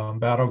as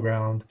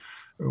battleground,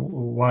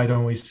 why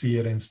don't we see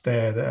it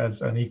instead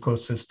as an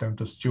ecosystem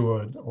to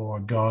steward or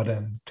a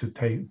garden to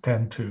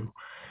tend to?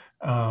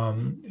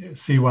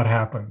 See what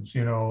happens,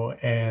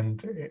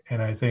 and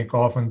I think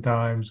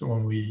oftentimes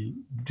when we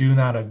do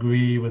not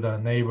agree with our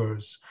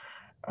neighbors,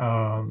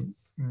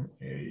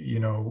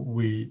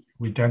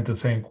 we tend to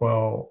think,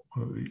 well,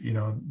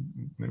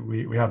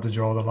 we have to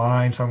draw the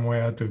line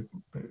somewhere to,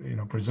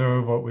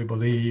 preserve what we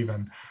believe.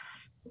 And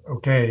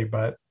okay,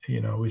 but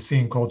we're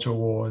seeing culture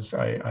wars.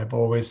 I've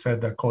always said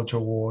that culture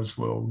wars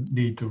will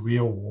lead to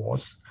real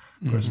wars.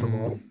 First of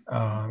all,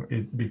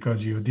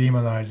 because you're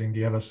demonizing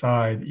the other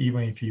side.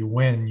 Even if you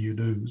win, you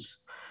lose,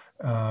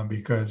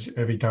 because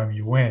every time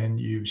you win,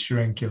 you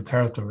shrink your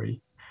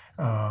territory,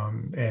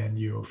 and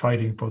you're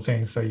fighting for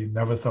things that you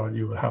never thought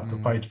you would have to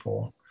fight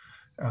for.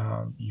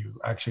 You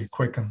actually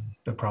quicken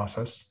the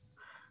process,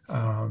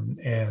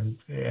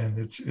 and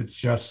it's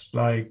just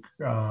like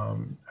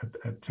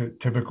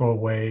typical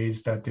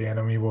ways that the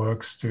enemy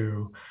works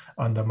to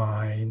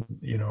undermine,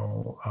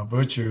 our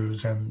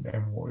virtues, and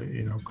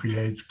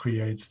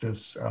creates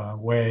this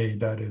way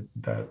that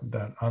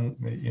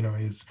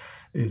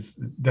is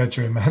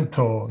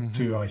detrimental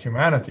to our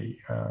humanity,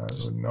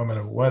 no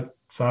matter what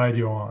side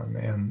you're on,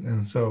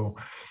 and so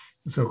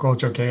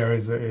culture care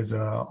is an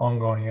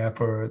ongoing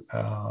effort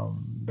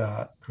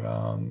that.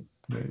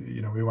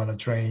 We want to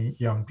train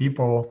young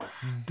people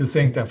to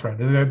think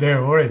differently.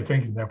 They're already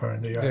thinking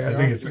differently. I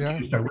think it's a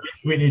case that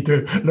we need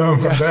to learn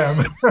from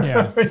them.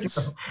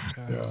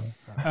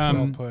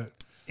 Well put.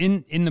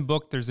 In the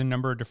book, there's a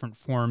number of different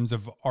forms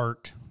of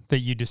art that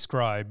you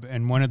describe,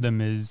 and one of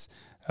them is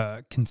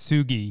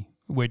kintsugi,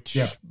 which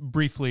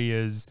briefly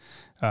is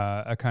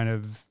a kind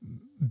of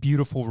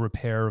beautiful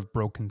repair of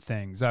broken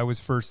things. I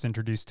was first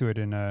introduced to it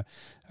in a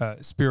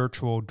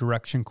spiritual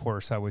direction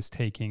course I was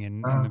taking,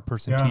 and the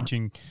person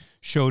teaching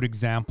showed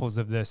examples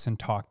of this and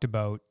talked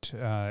about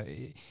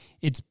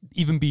it's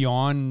even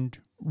beyond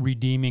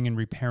redeeming and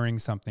repairing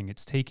something.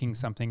 It's taking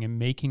something and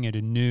making it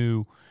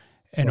anew,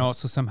 and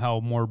also somehow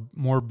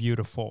more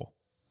beautiful.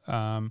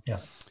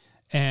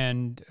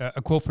 And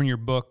a quote from your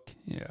book,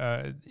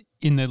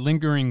 in the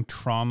lingering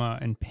trauma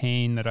and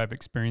pain that I've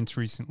experienced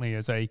recently,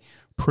 as I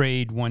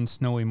prayed one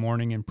snowy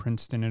morning in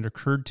Princeton, it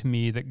occurred to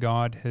me that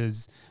God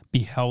has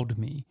beheld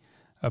me,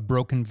 a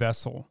broken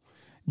vessel,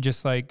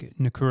 just like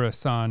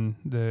Nakura-san,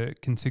 the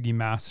kintsugi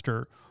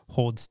master,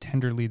 holds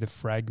tenderly the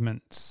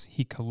fragments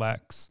he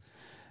collects.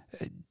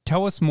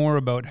 Tell us more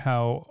about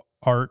how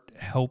art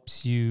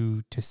helps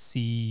you to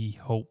see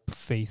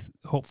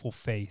hopeful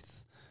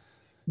faith,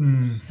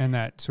 and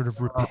that sort of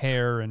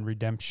repair and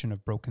redemption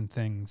of broken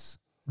things.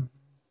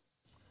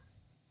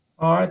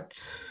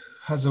 Art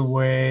has a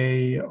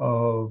way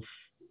of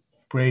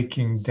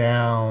breaking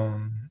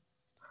down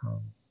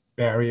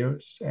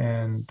barriers,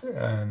 and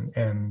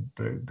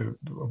the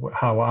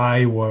how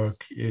I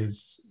work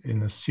is in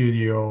the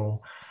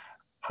studio.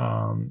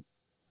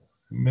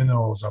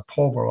 Minerals are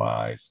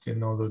pulverized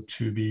in order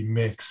to be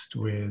mixed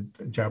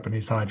with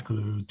Japanese hot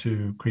glue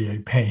to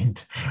create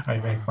paint. I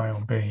make my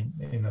own paint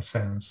in a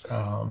sense,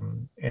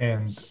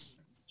 and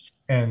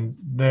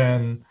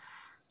then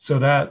so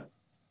that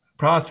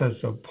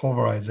process of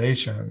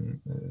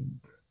pulverization,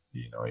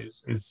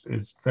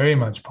 is very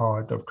much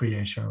part of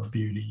creation of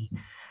beauty.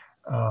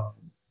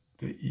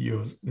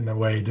 You're in a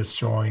way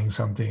destroying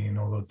something in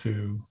order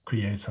to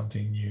create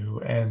something new.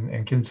 And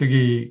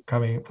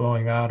kintsugi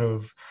flowing out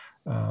of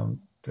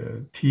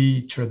the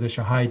tea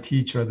tradition, high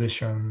tea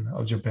tradition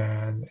of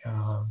Japan,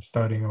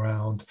 starting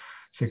around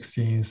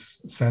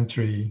 16th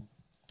century,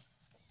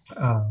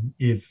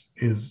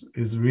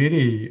 is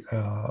really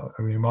a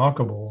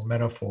remarkable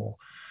metaphor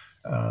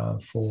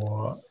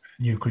for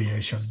new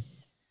creation.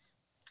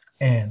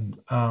 And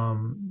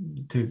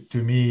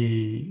to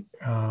me,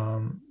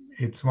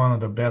 it's one of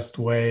the best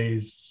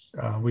ways.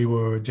 We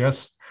were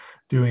just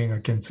doing a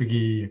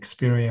kintsugi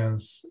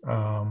experience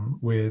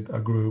with a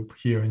group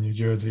here in New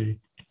Jersey.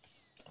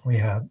 We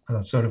had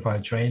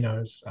certified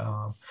trainers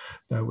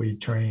that we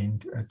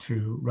trained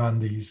to run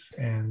these,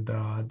 and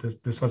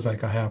this was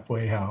like a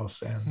halfway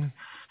house, and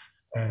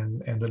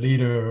the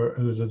leader,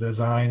 who's a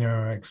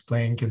designer,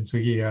 explained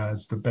kintsugi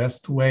as the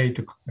best way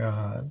to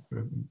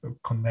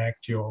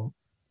connect your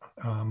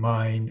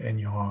mind and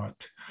your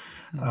heart.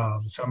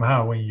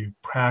 Somehow when you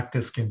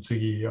practice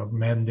kintsugi of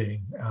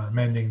mending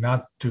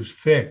not to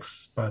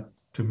fix, but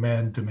to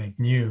mend, to make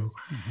new.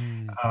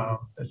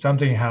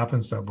 Something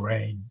happens to our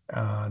brain.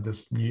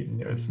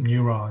 Its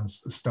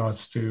neurons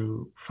starts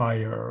to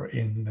fire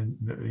in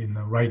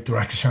the right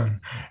direction,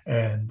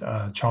 and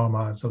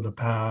traumas of the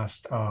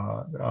past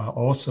are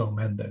also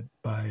mended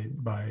by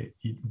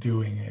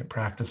doing it,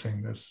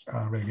 practicing this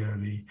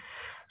regularly.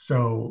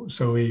 So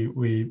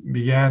we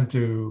began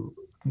to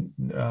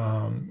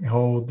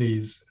hold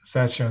these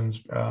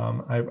sessions.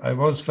 I've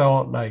always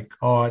felt like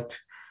art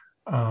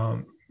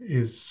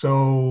is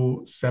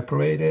so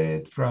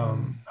separated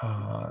from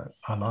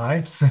our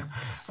lives.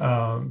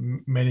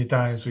 Many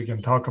times we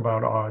can talk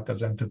about art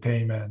as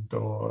entertainment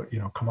or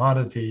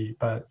commodity,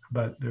 but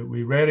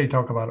we rarely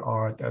talk about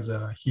art as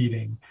a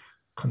healing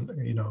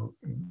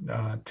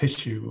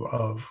tissue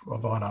of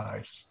our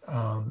lives,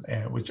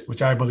 and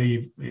which I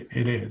believe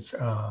it is.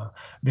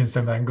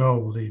 Vincent van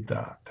Gogh believed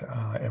that.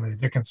 Emily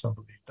Dickinson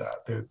believed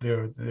that.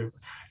 They're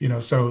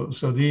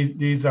so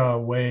these are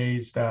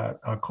ways that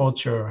our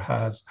culture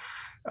has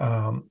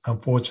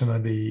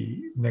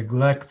unfortunately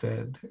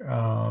neglected,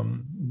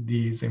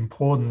 these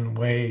important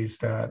ways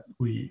that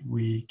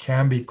we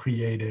can be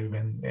creative,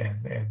 and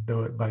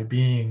by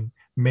being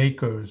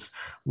makers,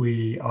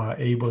 we are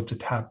able to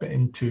tap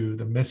into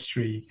the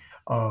mystery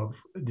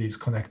of these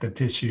connected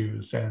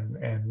tissues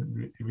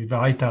and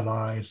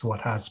revitalize what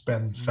has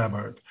been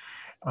severed,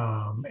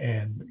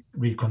 and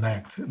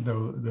reconnect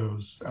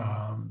those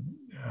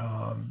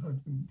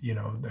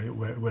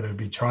whether it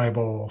be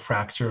tribal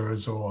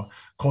fractures or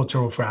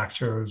cultural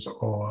fractures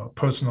or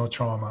personal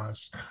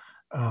traumas.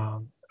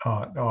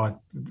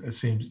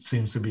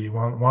 Seems to be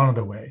one of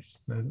the ways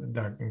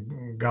that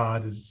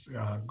God is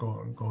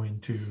going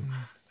to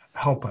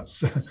help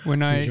us when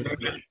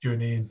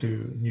journey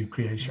into new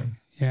creation.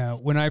 Yeah,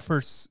 when I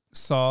first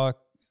saw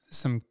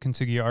some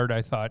kintsugi art,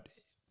 I thought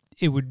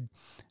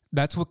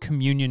that's what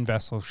communion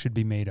vessels should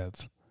be made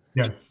of.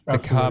 Yes, the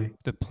absolutely. cup,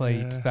 the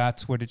plate,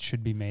 that's what it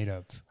should be made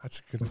of. That's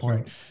a good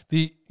point.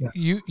 Right.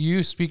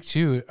 You speak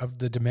too of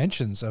the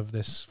dimensions of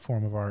this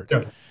form of art.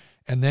 Yes.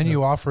 And then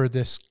you offer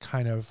this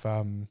kind of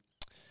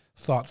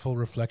thoughtful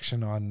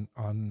reflection on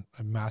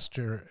a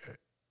master,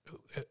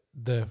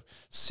 the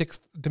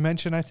sixth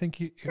dimension, I think.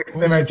 Sixth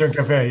dimension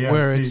cafe, yes.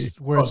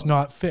 Where it's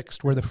not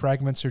fixed, where the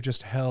fragments are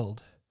just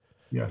held.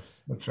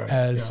 Yes, that's right.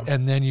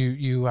 And then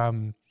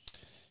you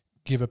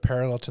give a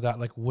parallel to that.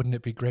 Like, wouldn't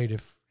it be great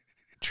if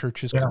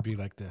churches could be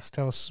like this?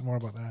 Tell us more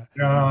about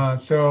that.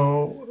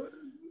 So,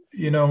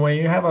 when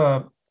you have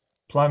a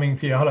plumbing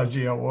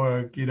theology at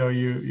work,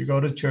 you go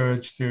to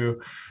church to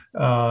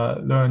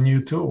learn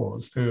new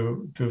tools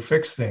to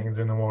fix things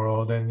in the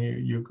world, and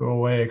you go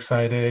away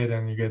excited,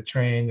 and you get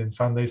trained in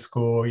Sunday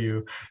school.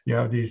 You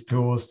have these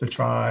tools to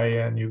try,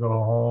 and you go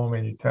home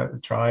and you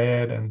try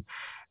it, and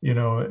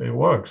it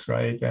works,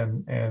 right?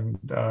 And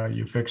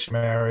you fix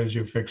your marriage,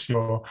 you fix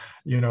your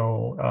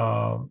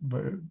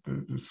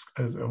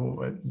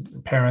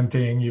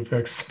parenting, you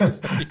fix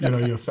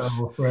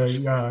yourself,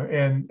 right?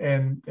 And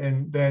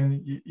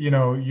then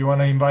you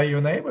want to invite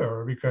your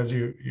neighbor because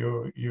you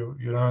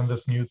learn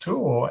this new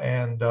tool,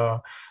 and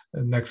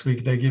next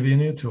week they give you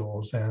new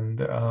tools, and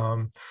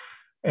that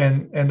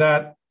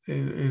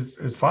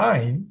is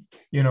fine.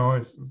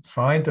 It's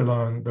fine to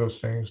learn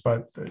those things,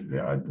 but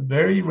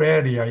very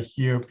rarely I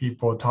hear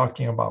people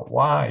talking about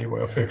why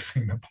we're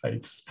fixing the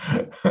pipes,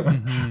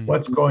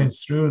 what's going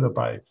through the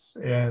pipes,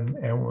 and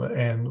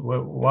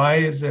why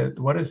is it?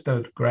 What is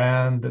the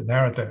grand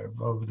narrative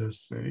of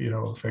this,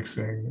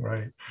 fixing,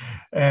 right?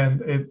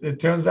 And it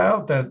turns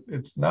out that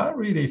it's not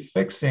really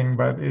fixing,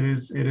 but it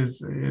is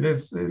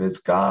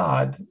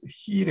God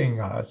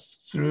healing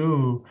us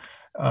through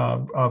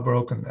our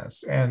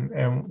brokenness, and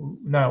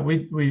now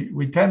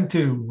we tend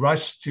to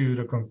rush to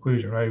the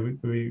conclusion, right?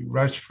 We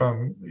rush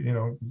from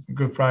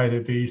Good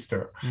Friday to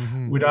Easter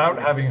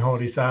without having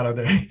Holy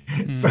Saturday.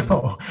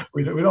 So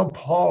we don't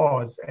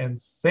pause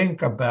and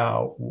think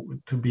about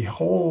to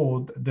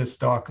behold this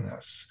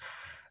darkness.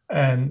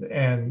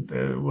 And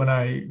when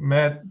I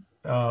met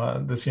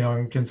this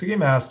young kintsugi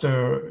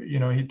master, he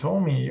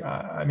told me,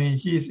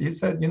 he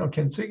said,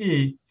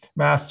 kintsugi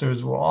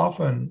masters will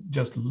often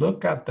just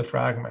look at the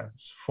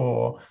fragments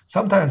for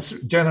sometimes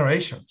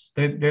generations.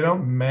 They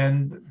don't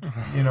mend,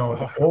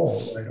 the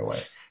whole right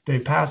away. They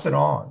pass it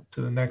on to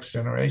the next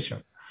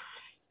generation.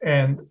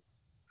 And,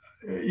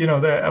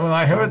 when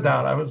I heard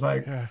that, I was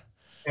like,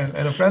 and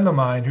a friend of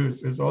mine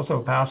who's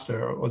also a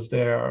pastor was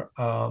there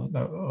of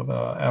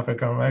the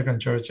African American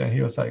church, and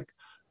he was like,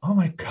 oh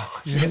my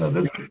gosh,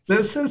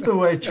 this is the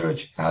way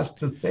church has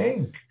to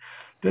think.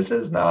 This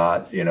is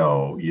not, you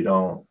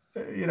don't,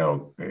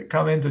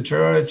 come into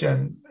church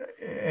and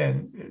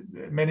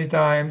many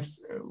times,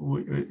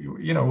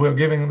 we're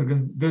giving the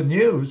good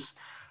news.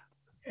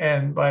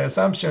 And by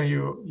assumption,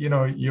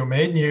 you're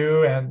made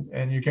new,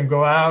 and you can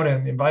go out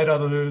and invite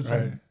others,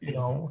 right.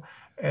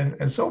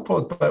 and so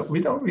forth. But we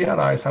don't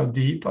realize how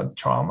deep a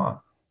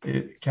trauma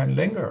it can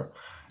linger.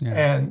 Yeah.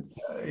 And,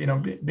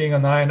 being a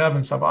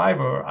 9/11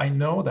 survivor, I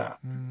know that.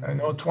 I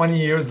know 20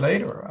 years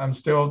later, I'm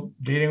still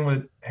dealing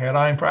with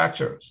hairline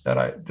fractures that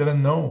I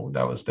didn't know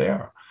that was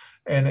there.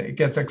 and it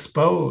gets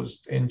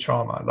exposed in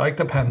trauma, like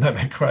the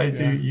pandemic, right?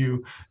 Yeah.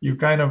 You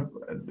kind of,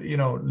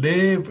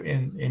 live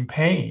in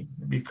pain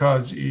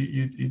because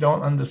you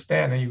don't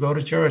understand, and you go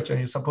to church and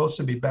you're supposed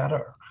to be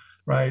better,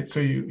 right? So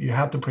you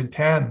have to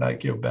pretend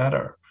like you're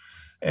better.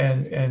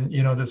 And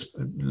this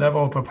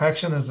level of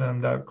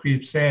perfectionism that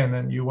creeps in,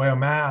 and you wear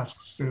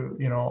masks to,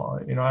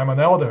 I'm an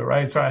elder,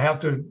 right? So I have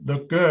to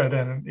look good,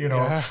 and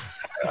Yeah.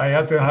 I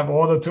have to have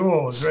all the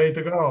tools ready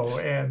to go.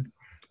 And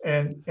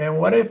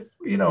what if,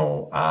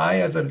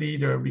 I as a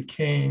leader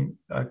became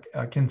a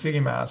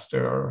kintsugi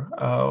master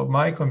of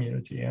my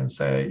community and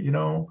say,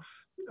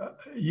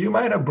 you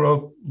might have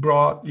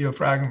brought your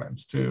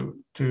fragments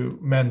to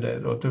mend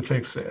it or to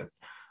fix it.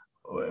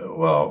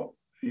 Well,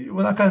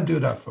 we're not going to do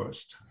that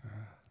first.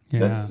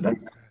 Yeah.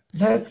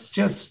 Let's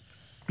just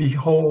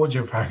behold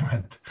your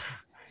fragment.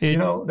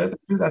 Let's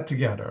do that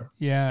together.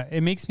 Yeah.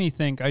 It makes me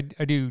think, I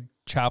do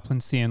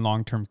chaplaincy in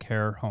long-term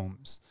care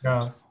homes,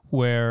 Yeah.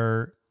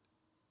 where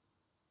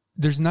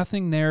there's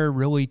nothing there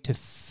really to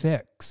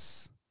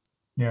fix.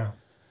 Yeah.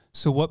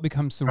 So what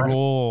becomes the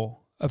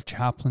role of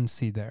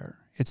chaplaincy there?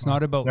 It's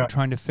not about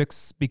trying to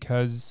fix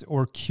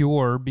or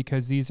cure,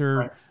 because these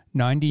are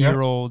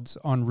 90-year-olds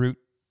en route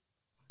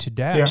to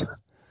death. Yeah.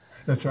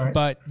 That's right.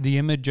 But the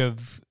image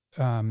of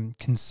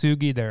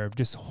kintsugi there, of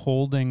just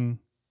holding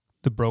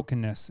the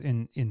brokenness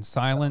in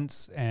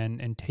silence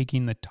and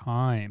taking the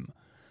time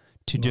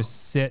to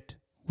just sit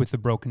with the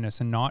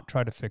brokenness and not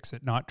try to fix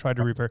it, not try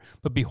to repair,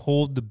 but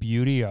behold the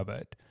beauty of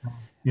it.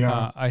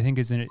 Yeah. I think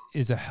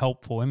is a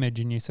helpful image.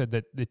 And you said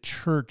that the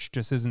church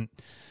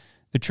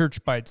the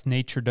church by its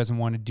nature doesn't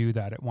want to do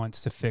that. It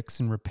wants to fix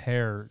and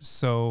repair.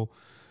 So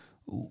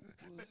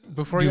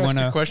Before you ask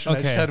your question,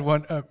 I just had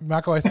one.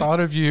 Mako, I thought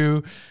of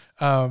you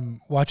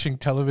watching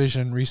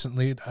television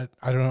recently.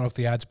 I don't know if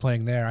the ad's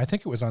playing there. I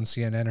think it was on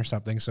CNN or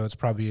something, so it's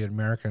probably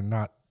American,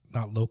 not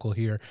local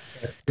here,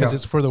 because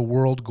it's for the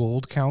World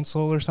Gold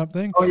Council or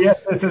something. Oh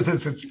yes, it's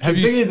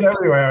Kintsugi's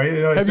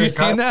everywhere. Have you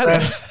seen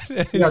that?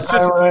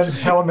 Kyron's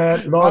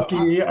helmet,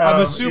 Loki. I'm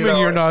assuming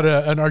you're not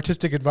an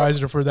artistic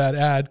advisor for that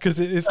ad,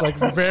 because it's like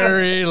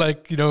very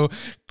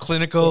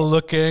clinical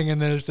looking, and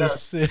there's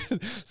this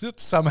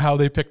somehow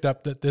they picked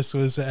up that this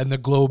was, and the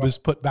globe is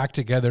put back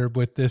together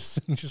with this,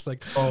 and just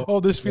like,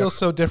 this feels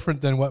so different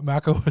than what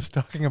Mako was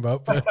talking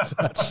about.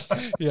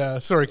 But yeah,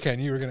 sorry, Ken,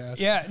 you were going to ask.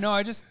 Yeah, no,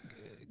 I just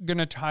going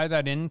to tie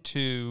that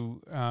into,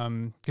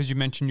 because you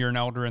mentioned you're an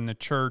elder in the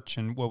church,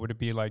 and what would it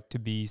be like to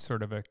be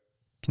sort of a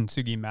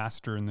kintsugi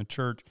master in the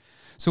church?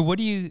 So what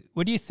do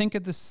you think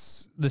of the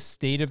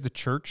state of the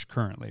church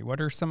currently? What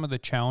are some of the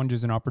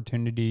challenges and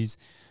opportunities,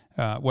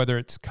 whether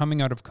it's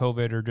coming out of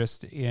COVID or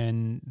just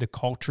in the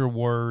culture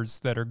wars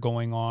that are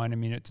going on? I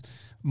mean, it's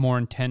more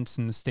intense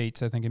in the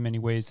States, I think, in many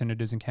ways than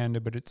it is in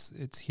Canada, but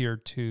it's here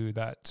too,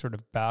 that sort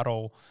of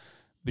battle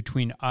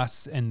between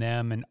us and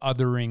them and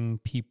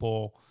othering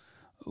people.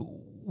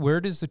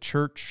 Where does the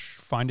church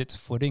find its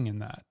footing in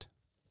that?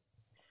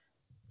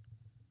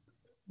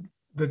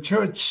 The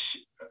church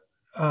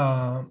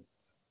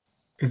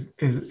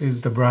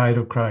is the bride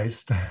of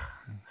Christ,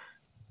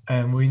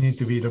 and we need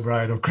to be the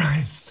bride of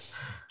Christ.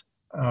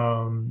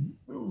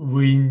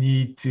 We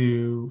need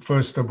to,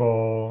 first of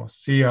all,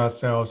 see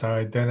ourselves, our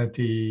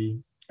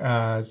identity,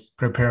 as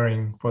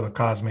preparing for the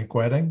cosmic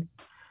wedding,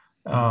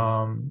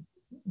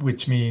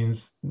 which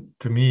means,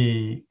 to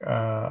me,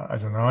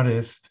 as an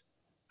artist,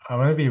 I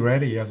want to be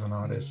ready as an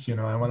artist.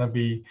 I want to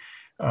be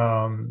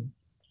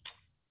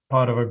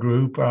part of a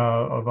group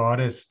of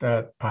artists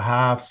that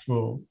perhaps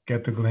will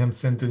get the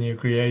glimpse into new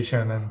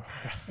creation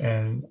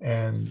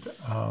and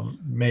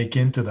make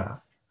into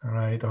that,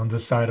 right, on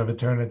this side of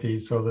eternity,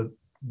 so that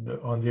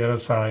on the other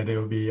side it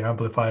will be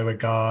amplified with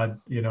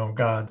God.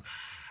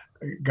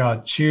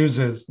 God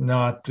chooses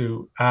not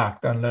to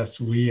act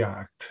unless we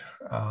act.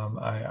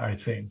 I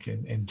think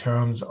in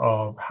terms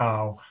of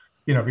how,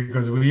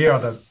 because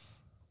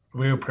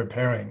we're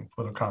preparing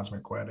for the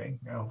cosmic wedding,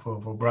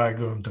 for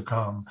bridegroom to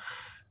come.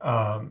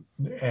 I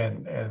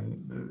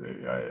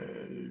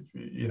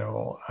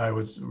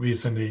was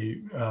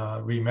recently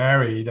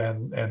remarried,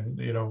 and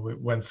we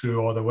went through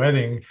all the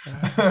wedding,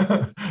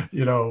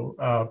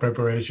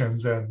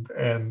 preparations,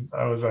 and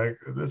I was like,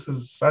 this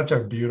is such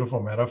a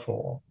beautiful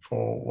metaphor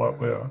for what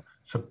we're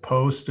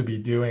supposed to be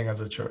doing as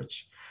a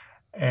church.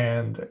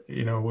 And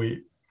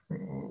we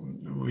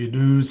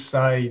lose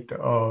sight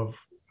of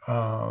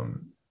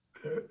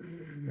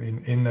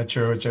in the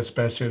church,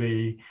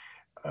 especially,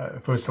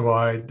 first of all,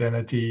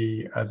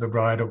 identity as a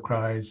bride of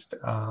Christ,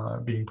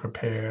 being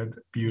prepared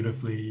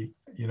beautifully,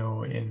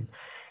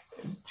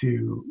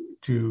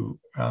 to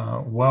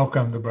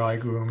welcome the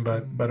bridegroom,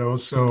 but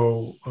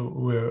also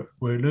we're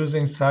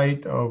losing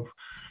sight of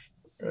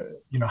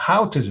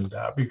how to do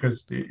that,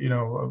 because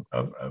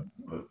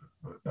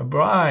a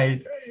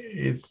bride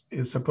is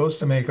supposed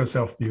to make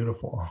herself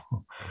beautiful.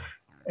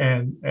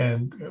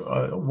 And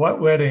what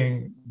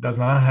wedding does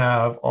not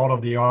have all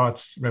of the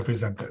arts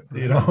represented?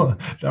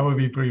 That would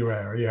be pretty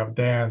rare. You have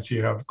dance,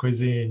 you have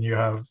cuisine, you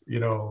have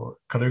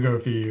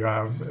calligraphy, you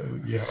have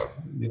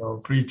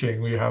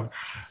preaching,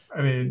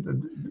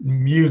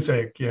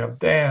 music, you have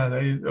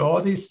dance.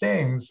 All these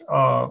things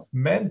are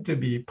meant to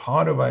be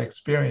part of our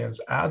experience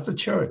as a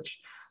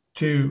church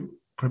to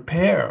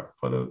prepare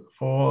for the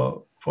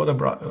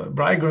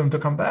bridegroom to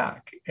come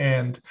back.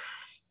 And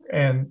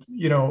then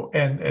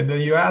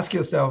you ask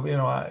yourself,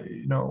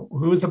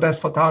 who's the best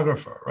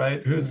photographer,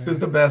 right? Who's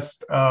the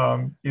best,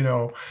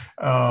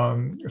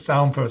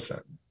 sound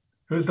person?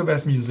 Who's the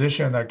best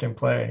musician that can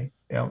play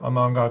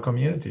among our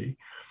community?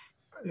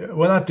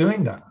 We're not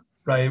doing that,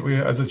 right? We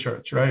as a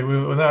church, right?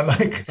 We're not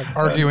like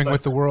arguing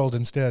with the world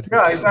instead.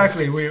 Yeah,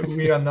 exactly.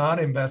 We are not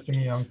investing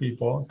in young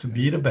people to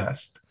be the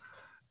best.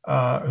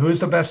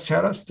 Who's the best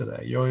cellist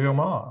today? Yo-Yo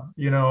Ma,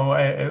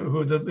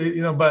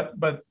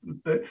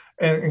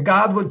 and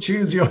God would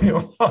choose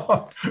Yo-Yo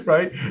Ma,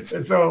 right?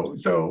 So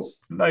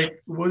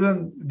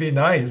wouldn't it be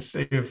nice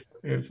if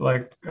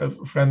like a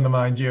friend of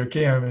mine, Gio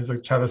Kim, is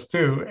a cellist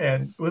too,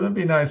 and wouldn't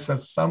it be nice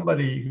that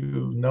somebody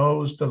who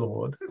knows the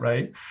Lord,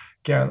 right,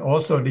 can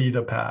also lead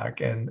a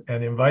pack and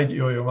invite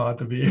Yo-Yo Ma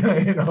to be,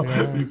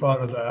 be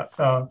part of that.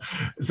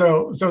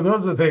 So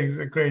those are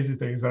the crazy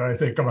things that I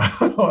think about.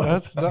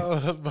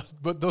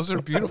 But those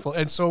are beautiful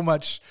and so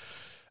much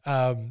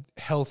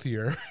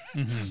healthier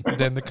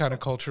than the kind of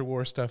culture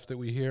war stuff that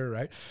we hear,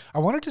 right? I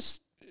wanted to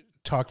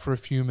talk for a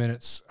few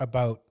minutes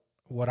about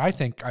what I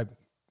think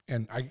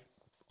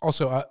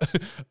also,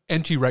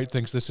 N.T. Wright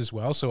thinks this as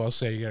well, so I'll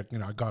say, I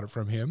got it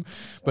from him.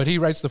 But he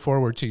writes the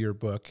foreword to your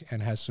book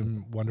and has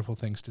some wonderful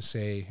things to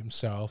say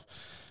himself.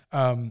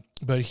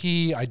 But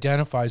he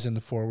identifies in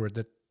the foreword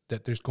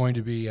that there's going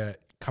to be,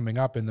 coming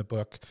up in the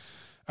book,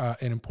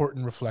 an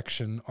important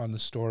reflection on the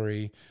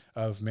story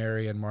of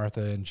Mary and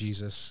Martha and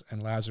Jesus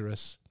and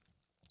Lazarus.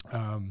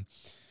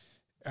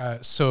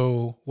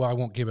 So I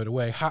won't give it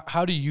away.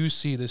 How do you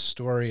see this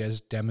story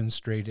as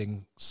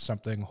demonstrating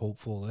something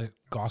hopeful, a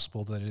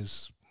gospel that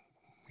is,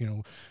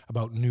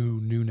 about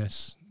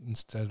newness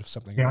instead of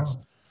something else?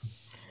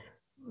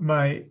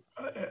 My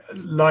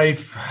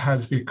life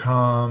has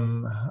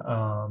become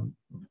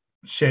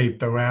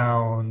shaped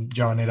around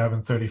John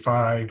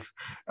 11:35,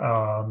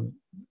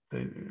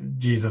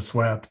 Jesus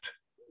wept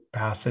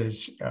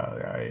passage.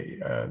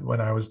 When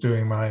I was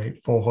doing my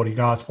Four Holy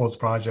Gospels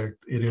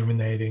project,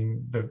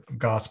 illuminating the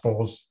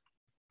Gospels,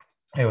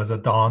 it was a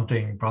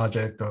daunting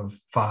project of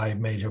 5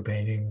 major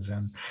paintings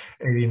and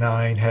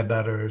 89 head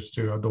letters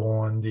to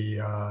adorn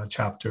the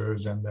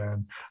chapters, and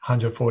then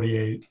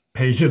 148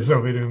 pages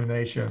of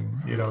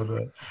illumination.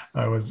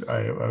 I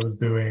was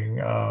doing,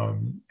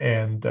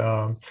 and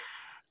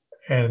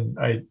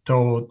I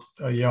told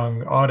a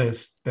young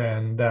artist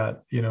then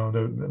that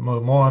the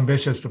more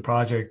ambitious the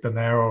project, the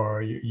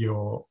narrower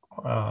your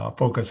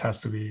focus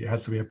has to be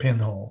a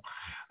pinhole,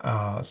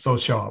 so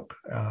sharp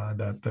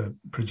that the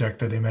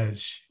projected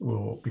image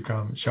will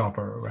become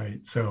sharper,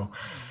 right? So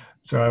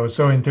I was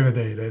so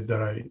intimidated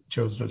that I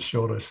chose the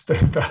shortest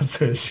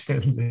passage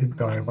in the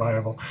entire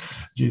Bible,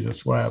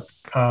 Jesus wept.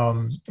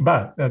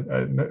 But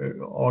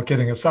all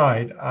kidding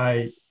aside,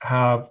 I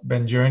have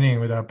been journeying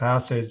with that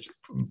passage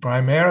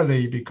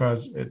primarily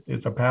because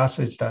it's a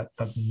passage that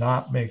does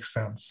not make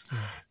sense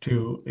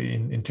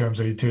in terms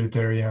of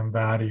utilitarian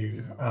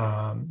value.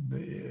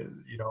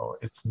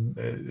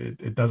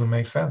 It doesn't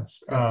make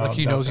sense. Like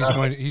he knows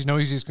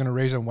he's going to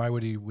raise him. Why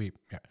would he weep?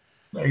 Yeah.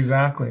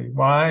 Exactly.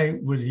 Why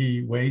would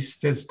he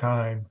waste his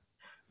time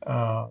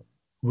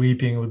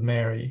weeping with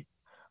Mary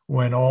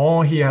when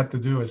all he had to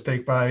do was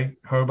take by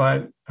her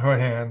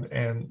hand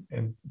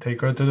and take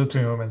her to the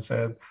tomb and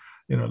said,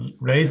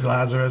 raise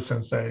Lazarus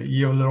and say,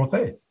 "Ye of little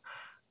faith."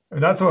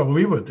 And that's what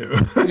we would do.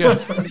 Yeah.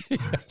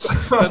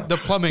 The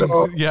plumbing.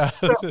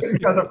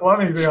 The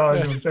plumbing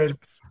theology would say.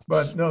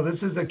 But no,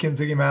 this is a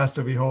Kintsugi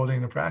master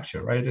beholding the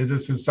fracture, right?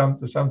 This is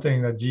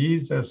something that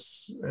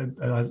Jesus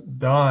has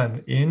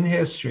done in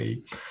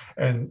history.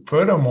 And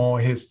furthermore,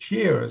 his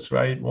tears,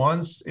 right?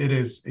 Once it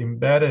is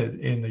embedded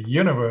in the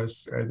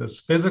universe, this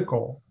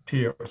physical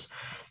tears,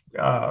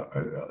 I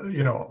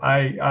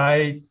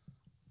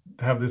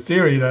have the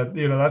theory that,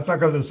 that's not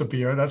going to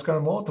disappear. That's going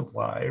to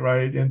multiply,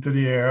 right, into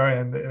the air,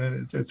 and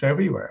it's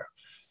everywhere.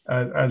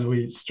 As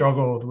we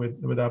struggled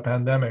with our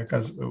pandemic,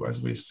 as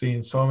we've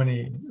seen so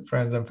many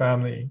friends and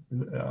family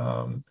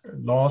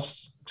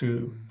lost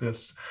to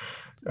this,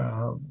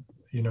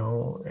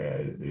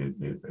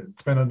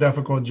 it's been a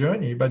difficult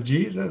journey, but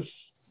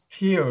Jesus'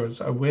 tears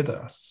are with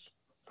us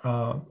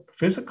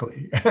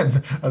physically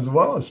and as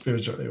well as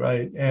spiritually,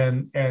 right?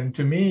 And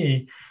to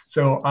me,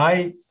 so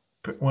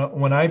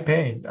when I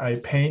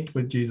paint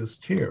with Jesus'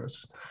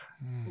 tears.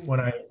 When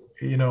I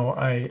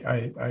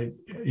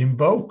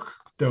invoke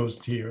those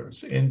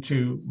tears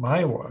into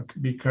my work,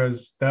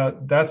 because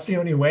that's the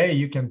only way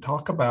you can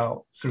talk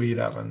about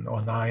 3/11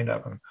 or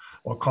 9/11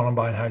 or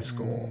Columbine High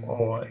School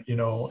or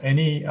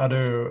any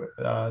other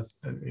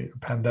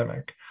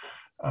pandemic.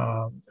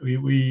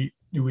 We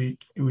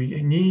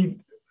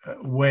need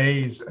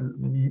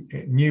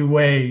new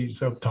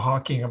ways of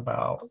talking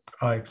about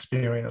our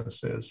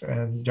experiences.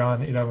 And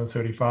John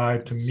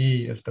 11:35 to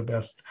me is the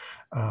best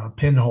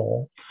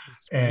pinhole.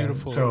 And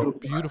beautiful, so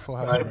beautiful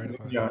how you write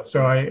about it.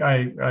 So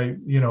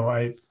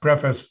I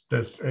preface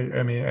this.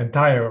 I mean,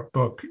 entire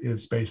book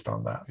is based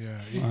on that.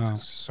 Yeah, Wow.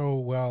 so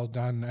well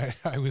done.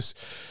 I was,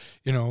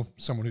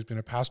 someone who's been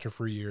a pastor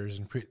for years,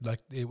 and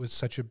it was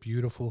such a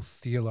beautiful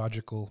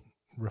theological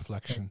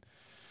reflection.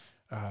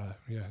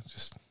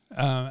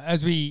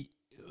 As we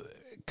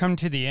come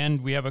to the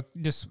end, we have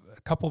just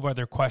a couple of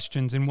other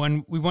questions, and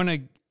one we want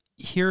to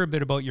hear a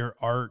bit about your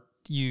art.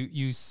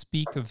 You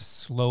speak of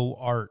slow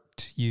art.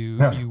 You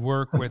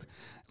work with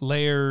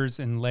layers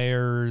and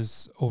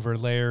layers over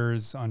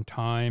layers on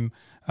time.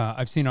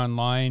 I've seen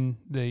online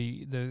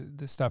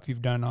the stuff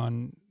you've done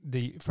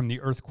from the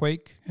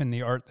earthquake and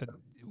the art that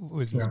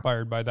was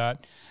inspired by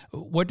that.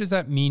 What does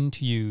that mean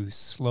to you,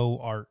 slow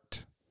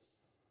art?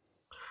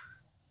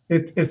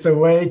 It's a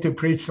way to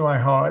preach to my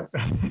heart,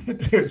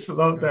 to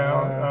slow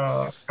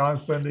down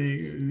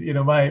constantly.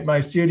 My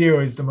studio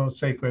is the most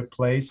sacred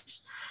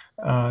place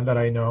that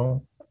I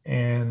know.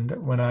 And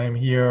when I'm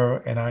here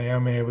and I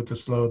am able to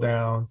slow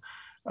down,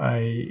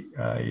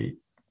 there's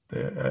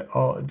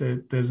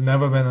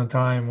never been a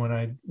time when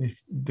I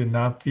did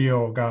not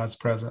feel God's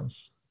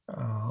presence.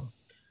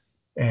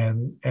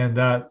 And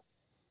that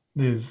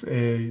is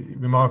a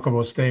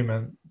remarkable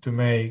statement to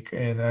make.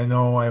 And I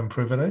know I'm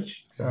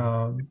privileged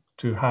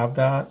to have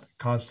that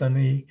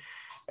constantly.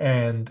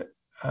 And,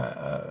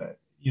 and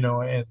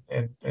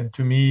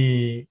to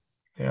me,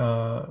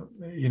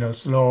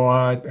 slow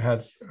art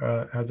has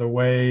a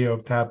way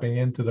of tapping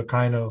into the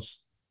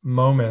Kainos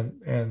moment,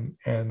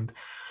 and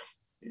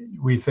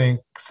we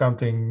think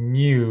something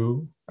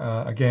new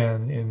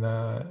again in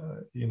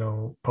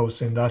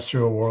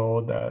post-industrial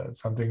world.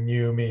 Something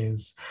new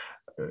means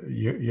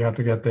you have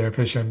to get there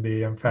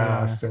efficiently and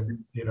fast, and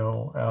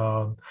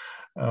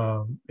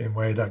in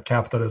way that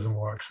capitalism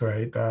works,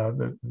 right?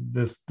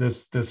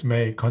 This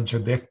may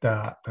contradict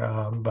that,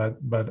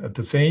 but at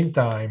the same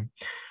time,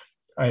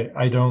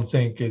 I don't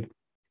think it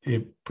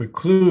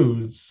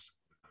precludes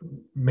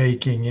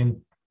making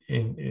in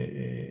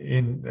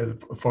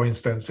for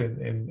instance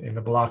in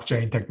the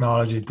blockchain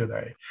technology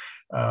today.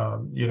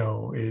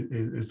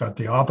 Is that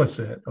the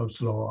opposite of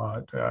slow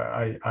art?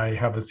 I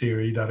have a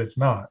theory that it's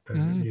not.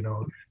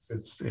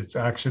 It's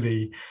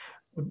actually,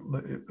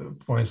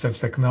 for instance,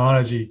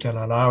 technology can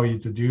allow you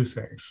to do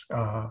things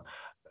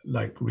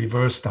like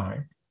reverse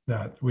time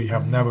that we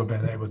have never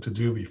been able to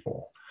do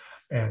before.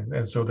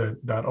 And so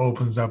that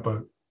opens up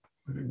a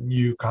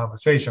new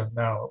conversation.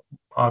 Now,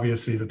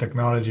 obviously, the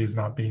technology is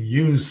not being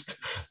used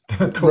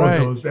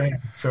toward those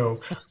ends. So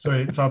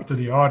it's up to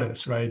the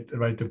artist, right,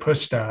 to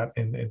push that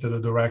into the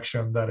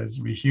direction that is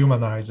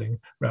rehumanizing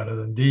rather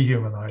than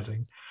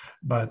dehumanizing.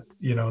 But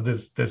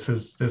this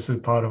is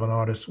part of an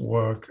artist's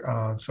work.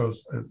 So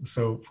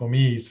for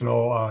me,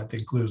 slow art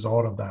includes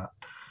all of that.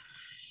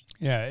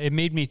 Yeah, it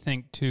made me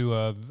think too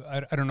of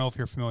I don't know if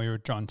you're familiar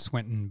with John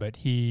Swinton, but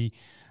he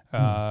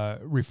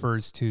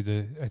refers to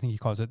I think he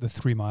calls it the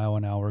 3 mile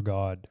an hour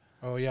God.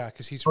 Oh yeah,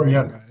 because he's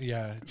writing,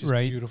 just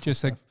right, beautiful just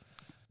stuff. like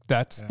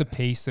that's the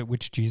pace at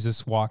which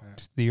Jesus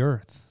walked the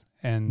earth,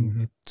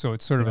 and so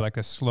it's sort of like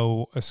a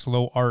slow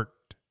art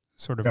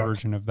sort of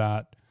version of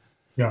that.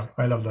 Yeah,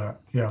 I love that.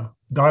 Yeah,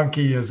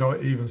 donkey is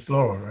even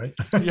slower, right?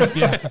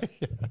 yeah.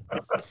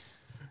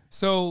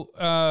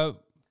 So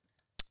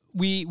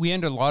we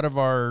end a lot of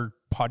our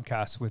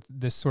podcasts with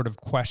this sort of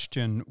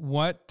question: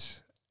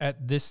 what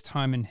at this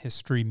time in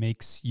history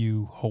makes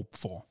you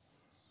hopeful?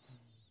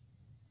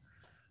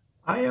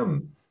 I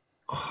am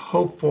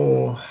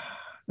hopeful,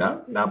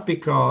 not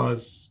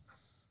because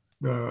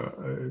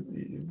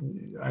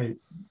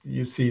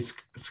you see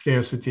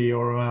scarcity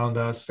all around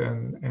us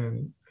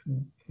and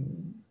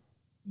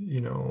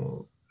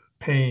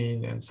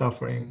pain and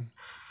suffering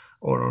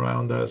all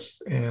around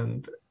us,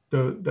 and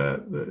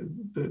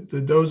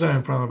those are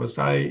in front of us.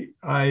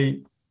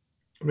 I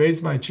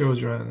raised my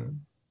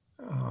children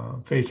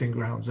facing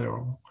ground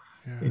zero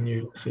in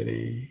New York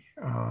City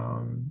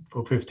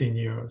for 15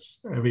 years.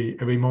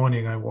 Every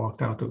morning I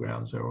walked out to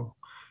ground zero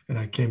and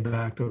I came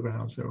back to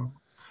ground zero.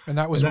 And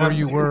that was where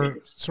you were.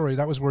 Sorry,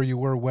 that was where you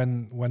were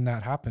when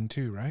that happened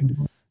too, right?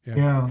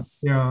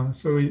 Yeah.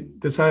 So we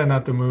decided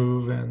not to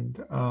move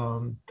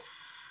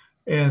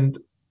and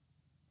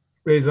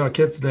raise our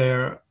kids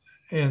there.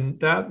 And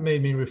that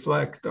made me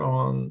reflect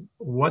on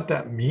what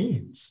that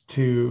means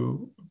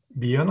to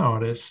be an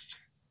artist,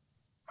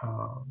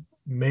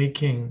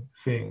 making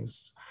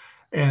things.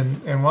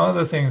 And one of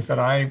the things that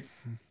I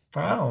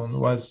found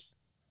was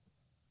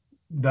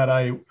that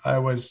I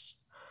was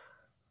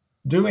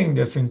doing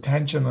this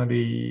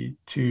intentionally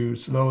to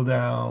slow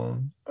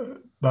down,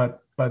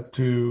 but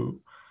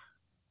to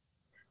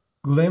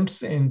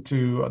glimpse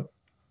into a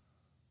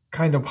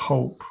kind of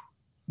hope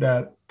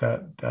that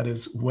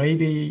is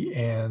weighty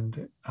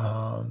and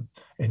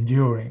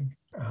enduring.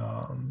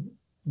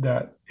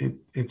 That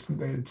it's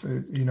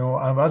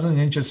I wasn't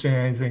interested in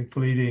anything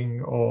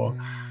fleeting or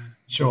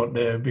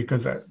short-lived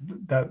because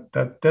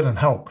that didn't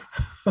help.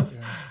 Yeah.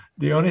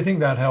 The only thing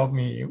that helped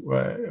me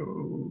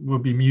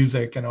would be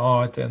music and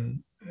art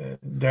and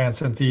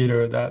dance and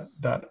theater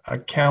that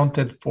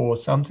accounted for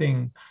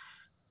something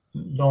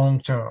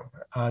long-term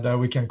that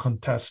we can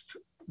contest,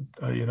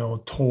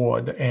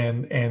 toward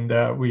and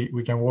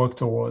we can work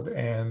toward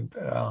and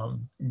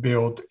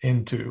build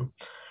into,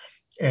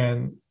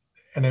 and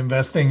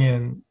investing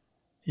in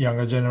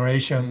younger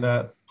generation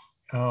that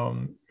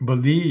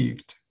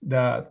believed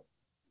that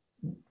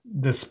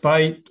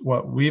despite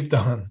what we've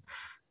done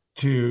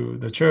to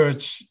the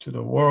church, to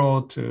the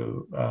world,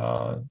 to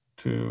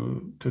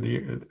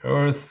the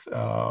earth,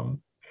 that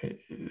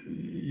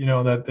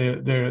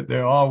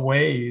there are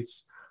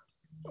ways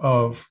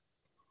of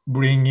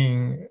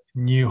bringing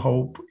new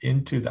hope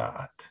into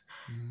that.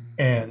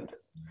 And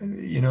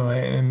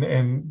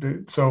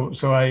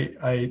so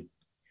I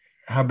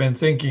have been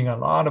thinking a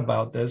lot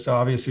about this.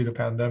 Obviously the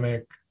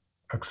pandemic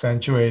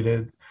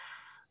accentuated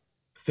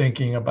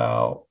thinking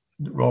about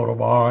the role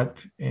of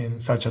art in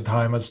such a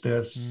time as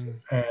this,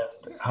 and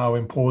how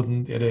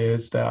important it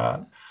is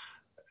that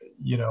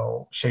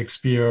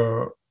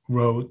Shakespeare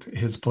wrote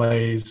his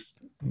plays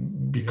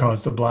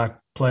because the Black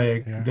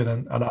Plague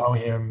didn't allow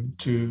him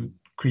to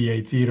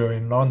create theater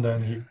in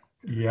London.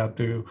 He had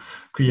to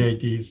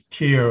create these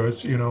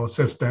tiers,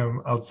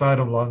 system outside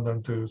of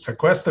London to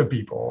sequester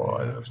people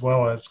as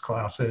well as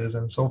classes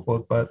and so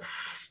forth. But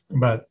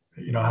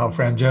how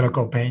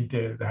Frangelico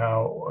painted,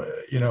 how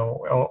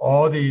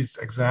all these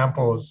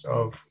examples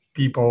of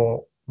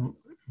people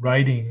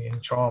writing in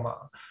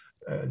trauma.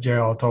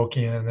 J.R.R.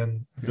 Tolkien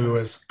and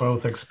Lewis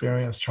both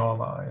experienced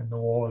trauma in the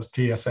wars.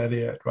 T.S.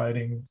 Eliot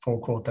writing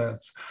 4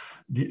 quartets.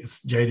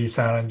 J.D.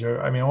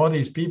 Salinger. I mean, all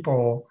these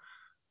people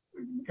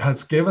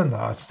has given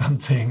us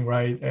something,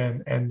 right?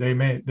 And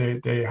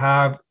they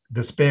have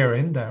despair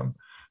in them,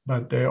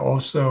 but they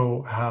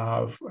also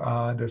have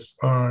this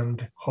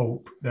earned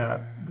hope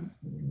that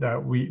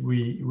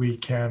we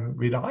can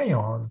rely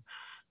on,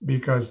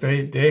 because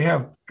they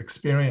have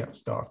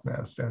experienced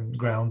darkness and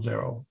ground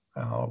zero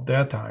of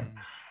their time.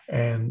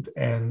 And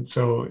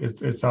so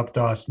it's up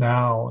to us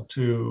now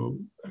to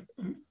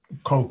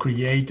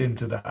co-create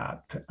into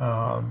that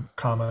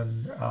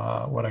common,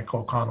 what I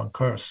call common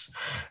curse.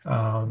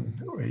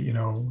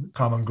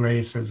 Common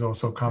grace is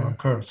also common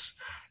curse,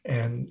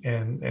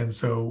 and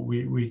so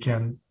we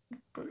can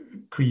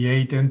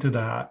create into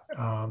that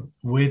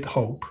with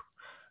hope,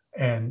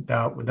 and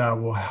that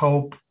will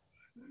help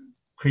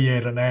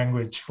create a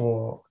language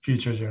for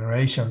future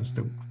generations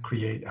to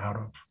create out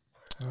of.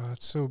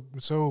 It's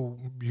so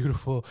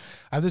beautiful.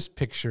 I have this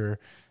picture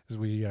as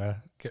we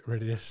get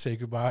ready to say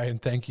goodbye and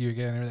thank you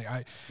again and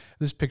everything.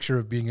 This picture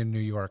of being in New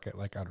York at,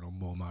 like, I don't know,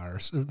 MoMA or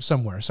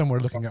somewhere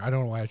looking at, I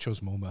don't know why I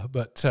chose MoMA,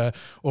 but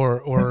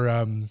or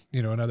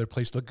another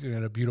place looking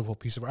at a beautiful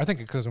piece of art. I think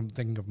because I'm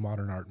thinking of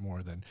modern art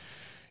more than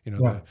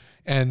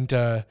and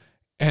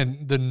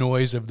the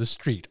noise of the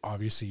street.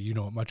 Obviously, you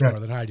know it much more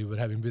than I do, but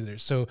having been there.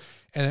 So,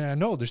 and I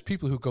know there's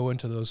people who go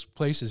into those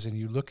places and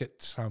you look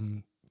at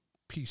some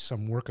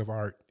work of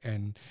art,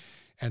 and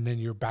then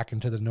you're back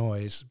into the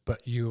noise,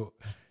 but you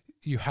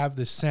have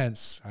this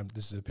sense,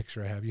 this is a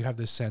picture I have, you have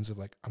this sense of,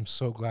 like, I'm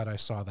so glad I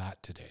saw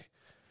that today.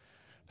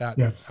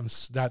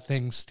 That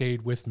thing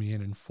stayed with me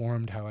and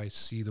informed how I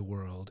see the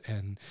world.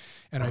 And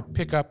I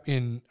pick up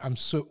I'm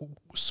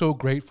so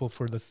grateful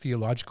for the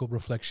theological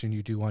reflection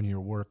you do on your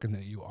work and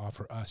that you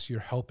offer us.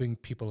 You're helping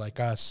people like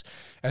us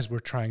as we're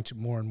trying to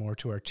more and more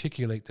to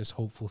articulate this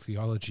hopeful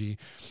theology.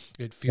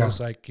 It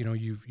feels like,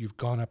 you've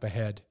gone up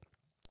ahead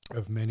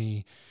of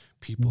many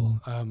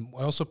people. I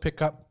also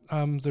pick up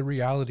the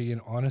reality and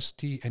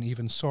honesty and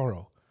even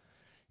sorrow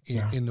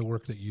in the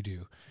work that you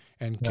do,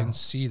 and can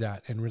see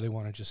that and really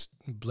want to just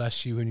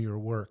bless you in your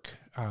work.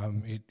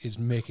 It is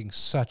making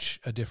such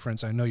a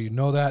difference. I know you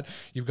know that.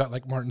 You've got,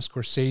 like, Martin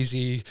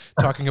Scorsese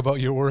talking about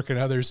your work and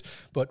others,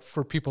 but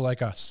for people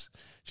like us,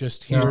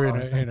 just here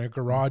in a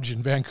garage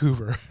in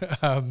Vancouver,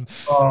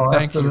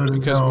 thank you,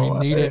 because we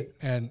need it,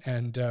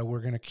 and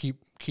we're going to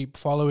keep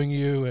following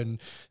you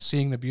and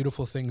seeing the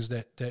beautiful things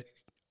that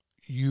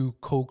you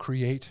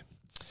co-create.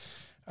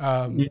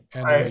 I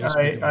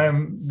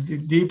am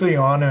deeply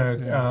honored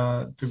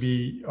to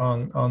be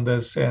on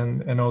this,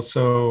 and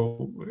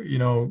also,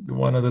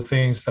 one of the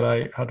things that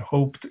I had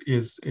hoped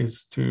is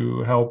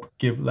to help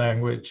give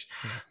language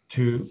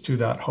to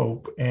that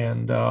hope.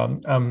 And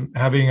I'm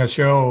having a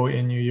show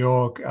in New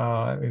York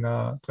in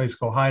a place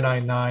called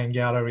Highline 9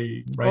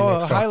 Gallery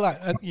next to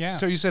Highline.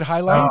 So you said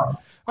Highline?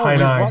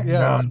 Highline.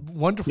 It's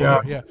wonderful.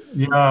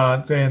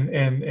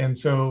 And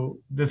so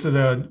this is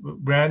a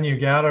brand new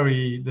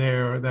gallery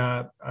there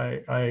that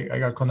I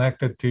got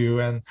connected to,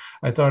 and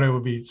I thought it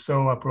would be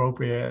so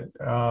appropriate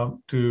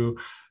to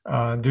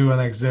do an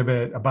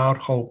exhibit about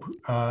hope.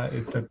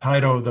 The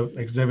title of the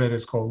exhibit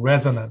is called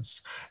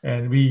Resonance,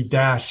 and we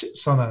dash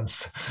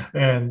sonance,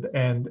 and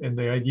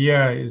the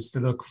idea is to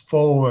look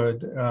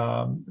forward,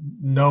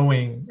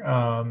 knowing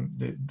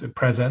the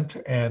present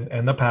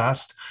and the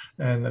past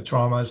and the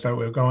traumas that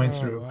we're going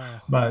through.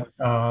 Wow. But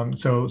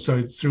so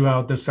it's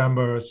throughout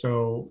December.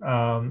 So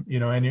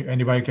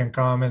anybody can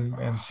come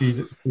and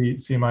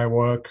see my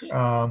work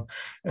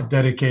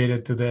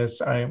dedicated to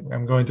this.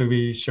 I'm going to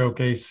be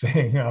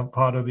showcasing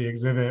part of the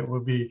exhibit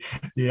will be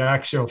the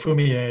actual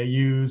fumie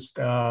used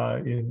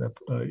in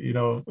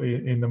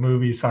the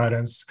movie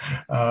Silence.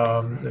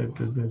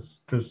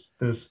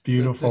 This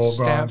beautiful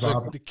bronze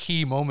stamp, the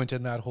key moment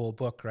in that whole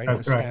book, right?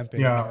 That's the right.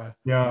 stamping. Yeah.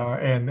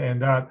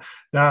 And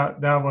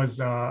that was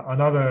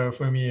another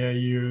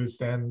fumie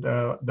used, and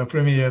the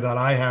fumie that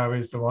I have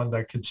is the one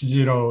that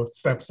Kichijiro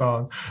steps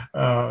on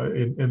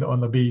on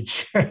the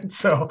beach. And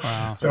so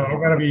I'm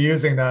going to be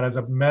using that as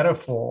a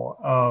metaphor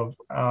of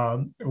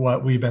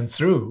what we've been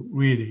through,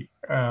 really.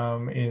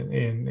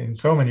 In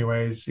so many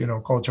ways,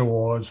 culture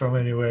wars, so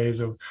many ways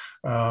of,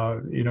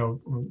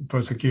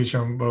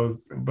 persecution,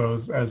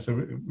 both as a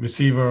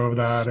receiver of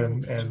that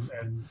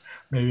and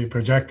maybe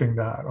projecting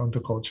that onto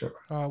culture.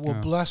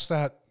 Bless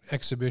that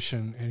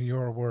exhibition and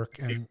your work,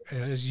 and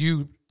as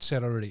you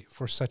said already,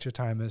 for such a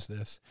time as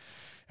this.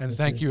 And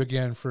thank you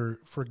again for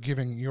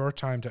giving your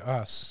time to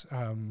us.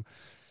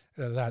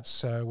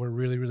 We're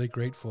really, really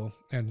grateful,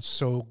 and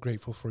so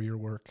grateful for your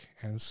work.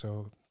 And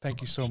so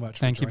thank you so much.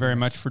 Thank you very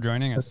much for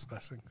joining us.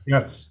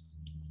 Yes,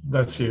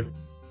 that's you.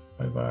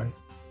 Bye-bye.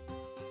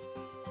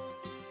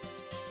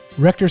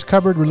 Rector's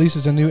Cupboard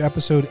releases a new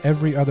episode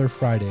every other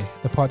Friday.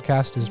 The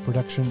podcast is a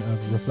production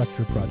of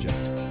Reflector Project.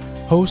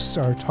 Hosts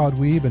are Todd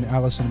Weeb and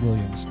Allison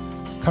Williams.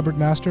 Cupboard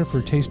Master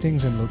for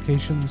tastings and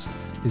locations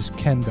is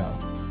Ken Bell.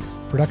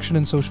 Production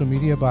and social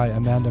media by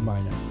Amanda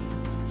Mina.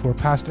 For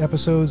past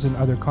episodes and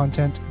other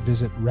content,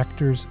 visit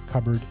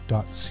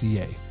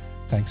rectorscupboard.ca.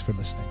 Thanks for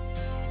listening.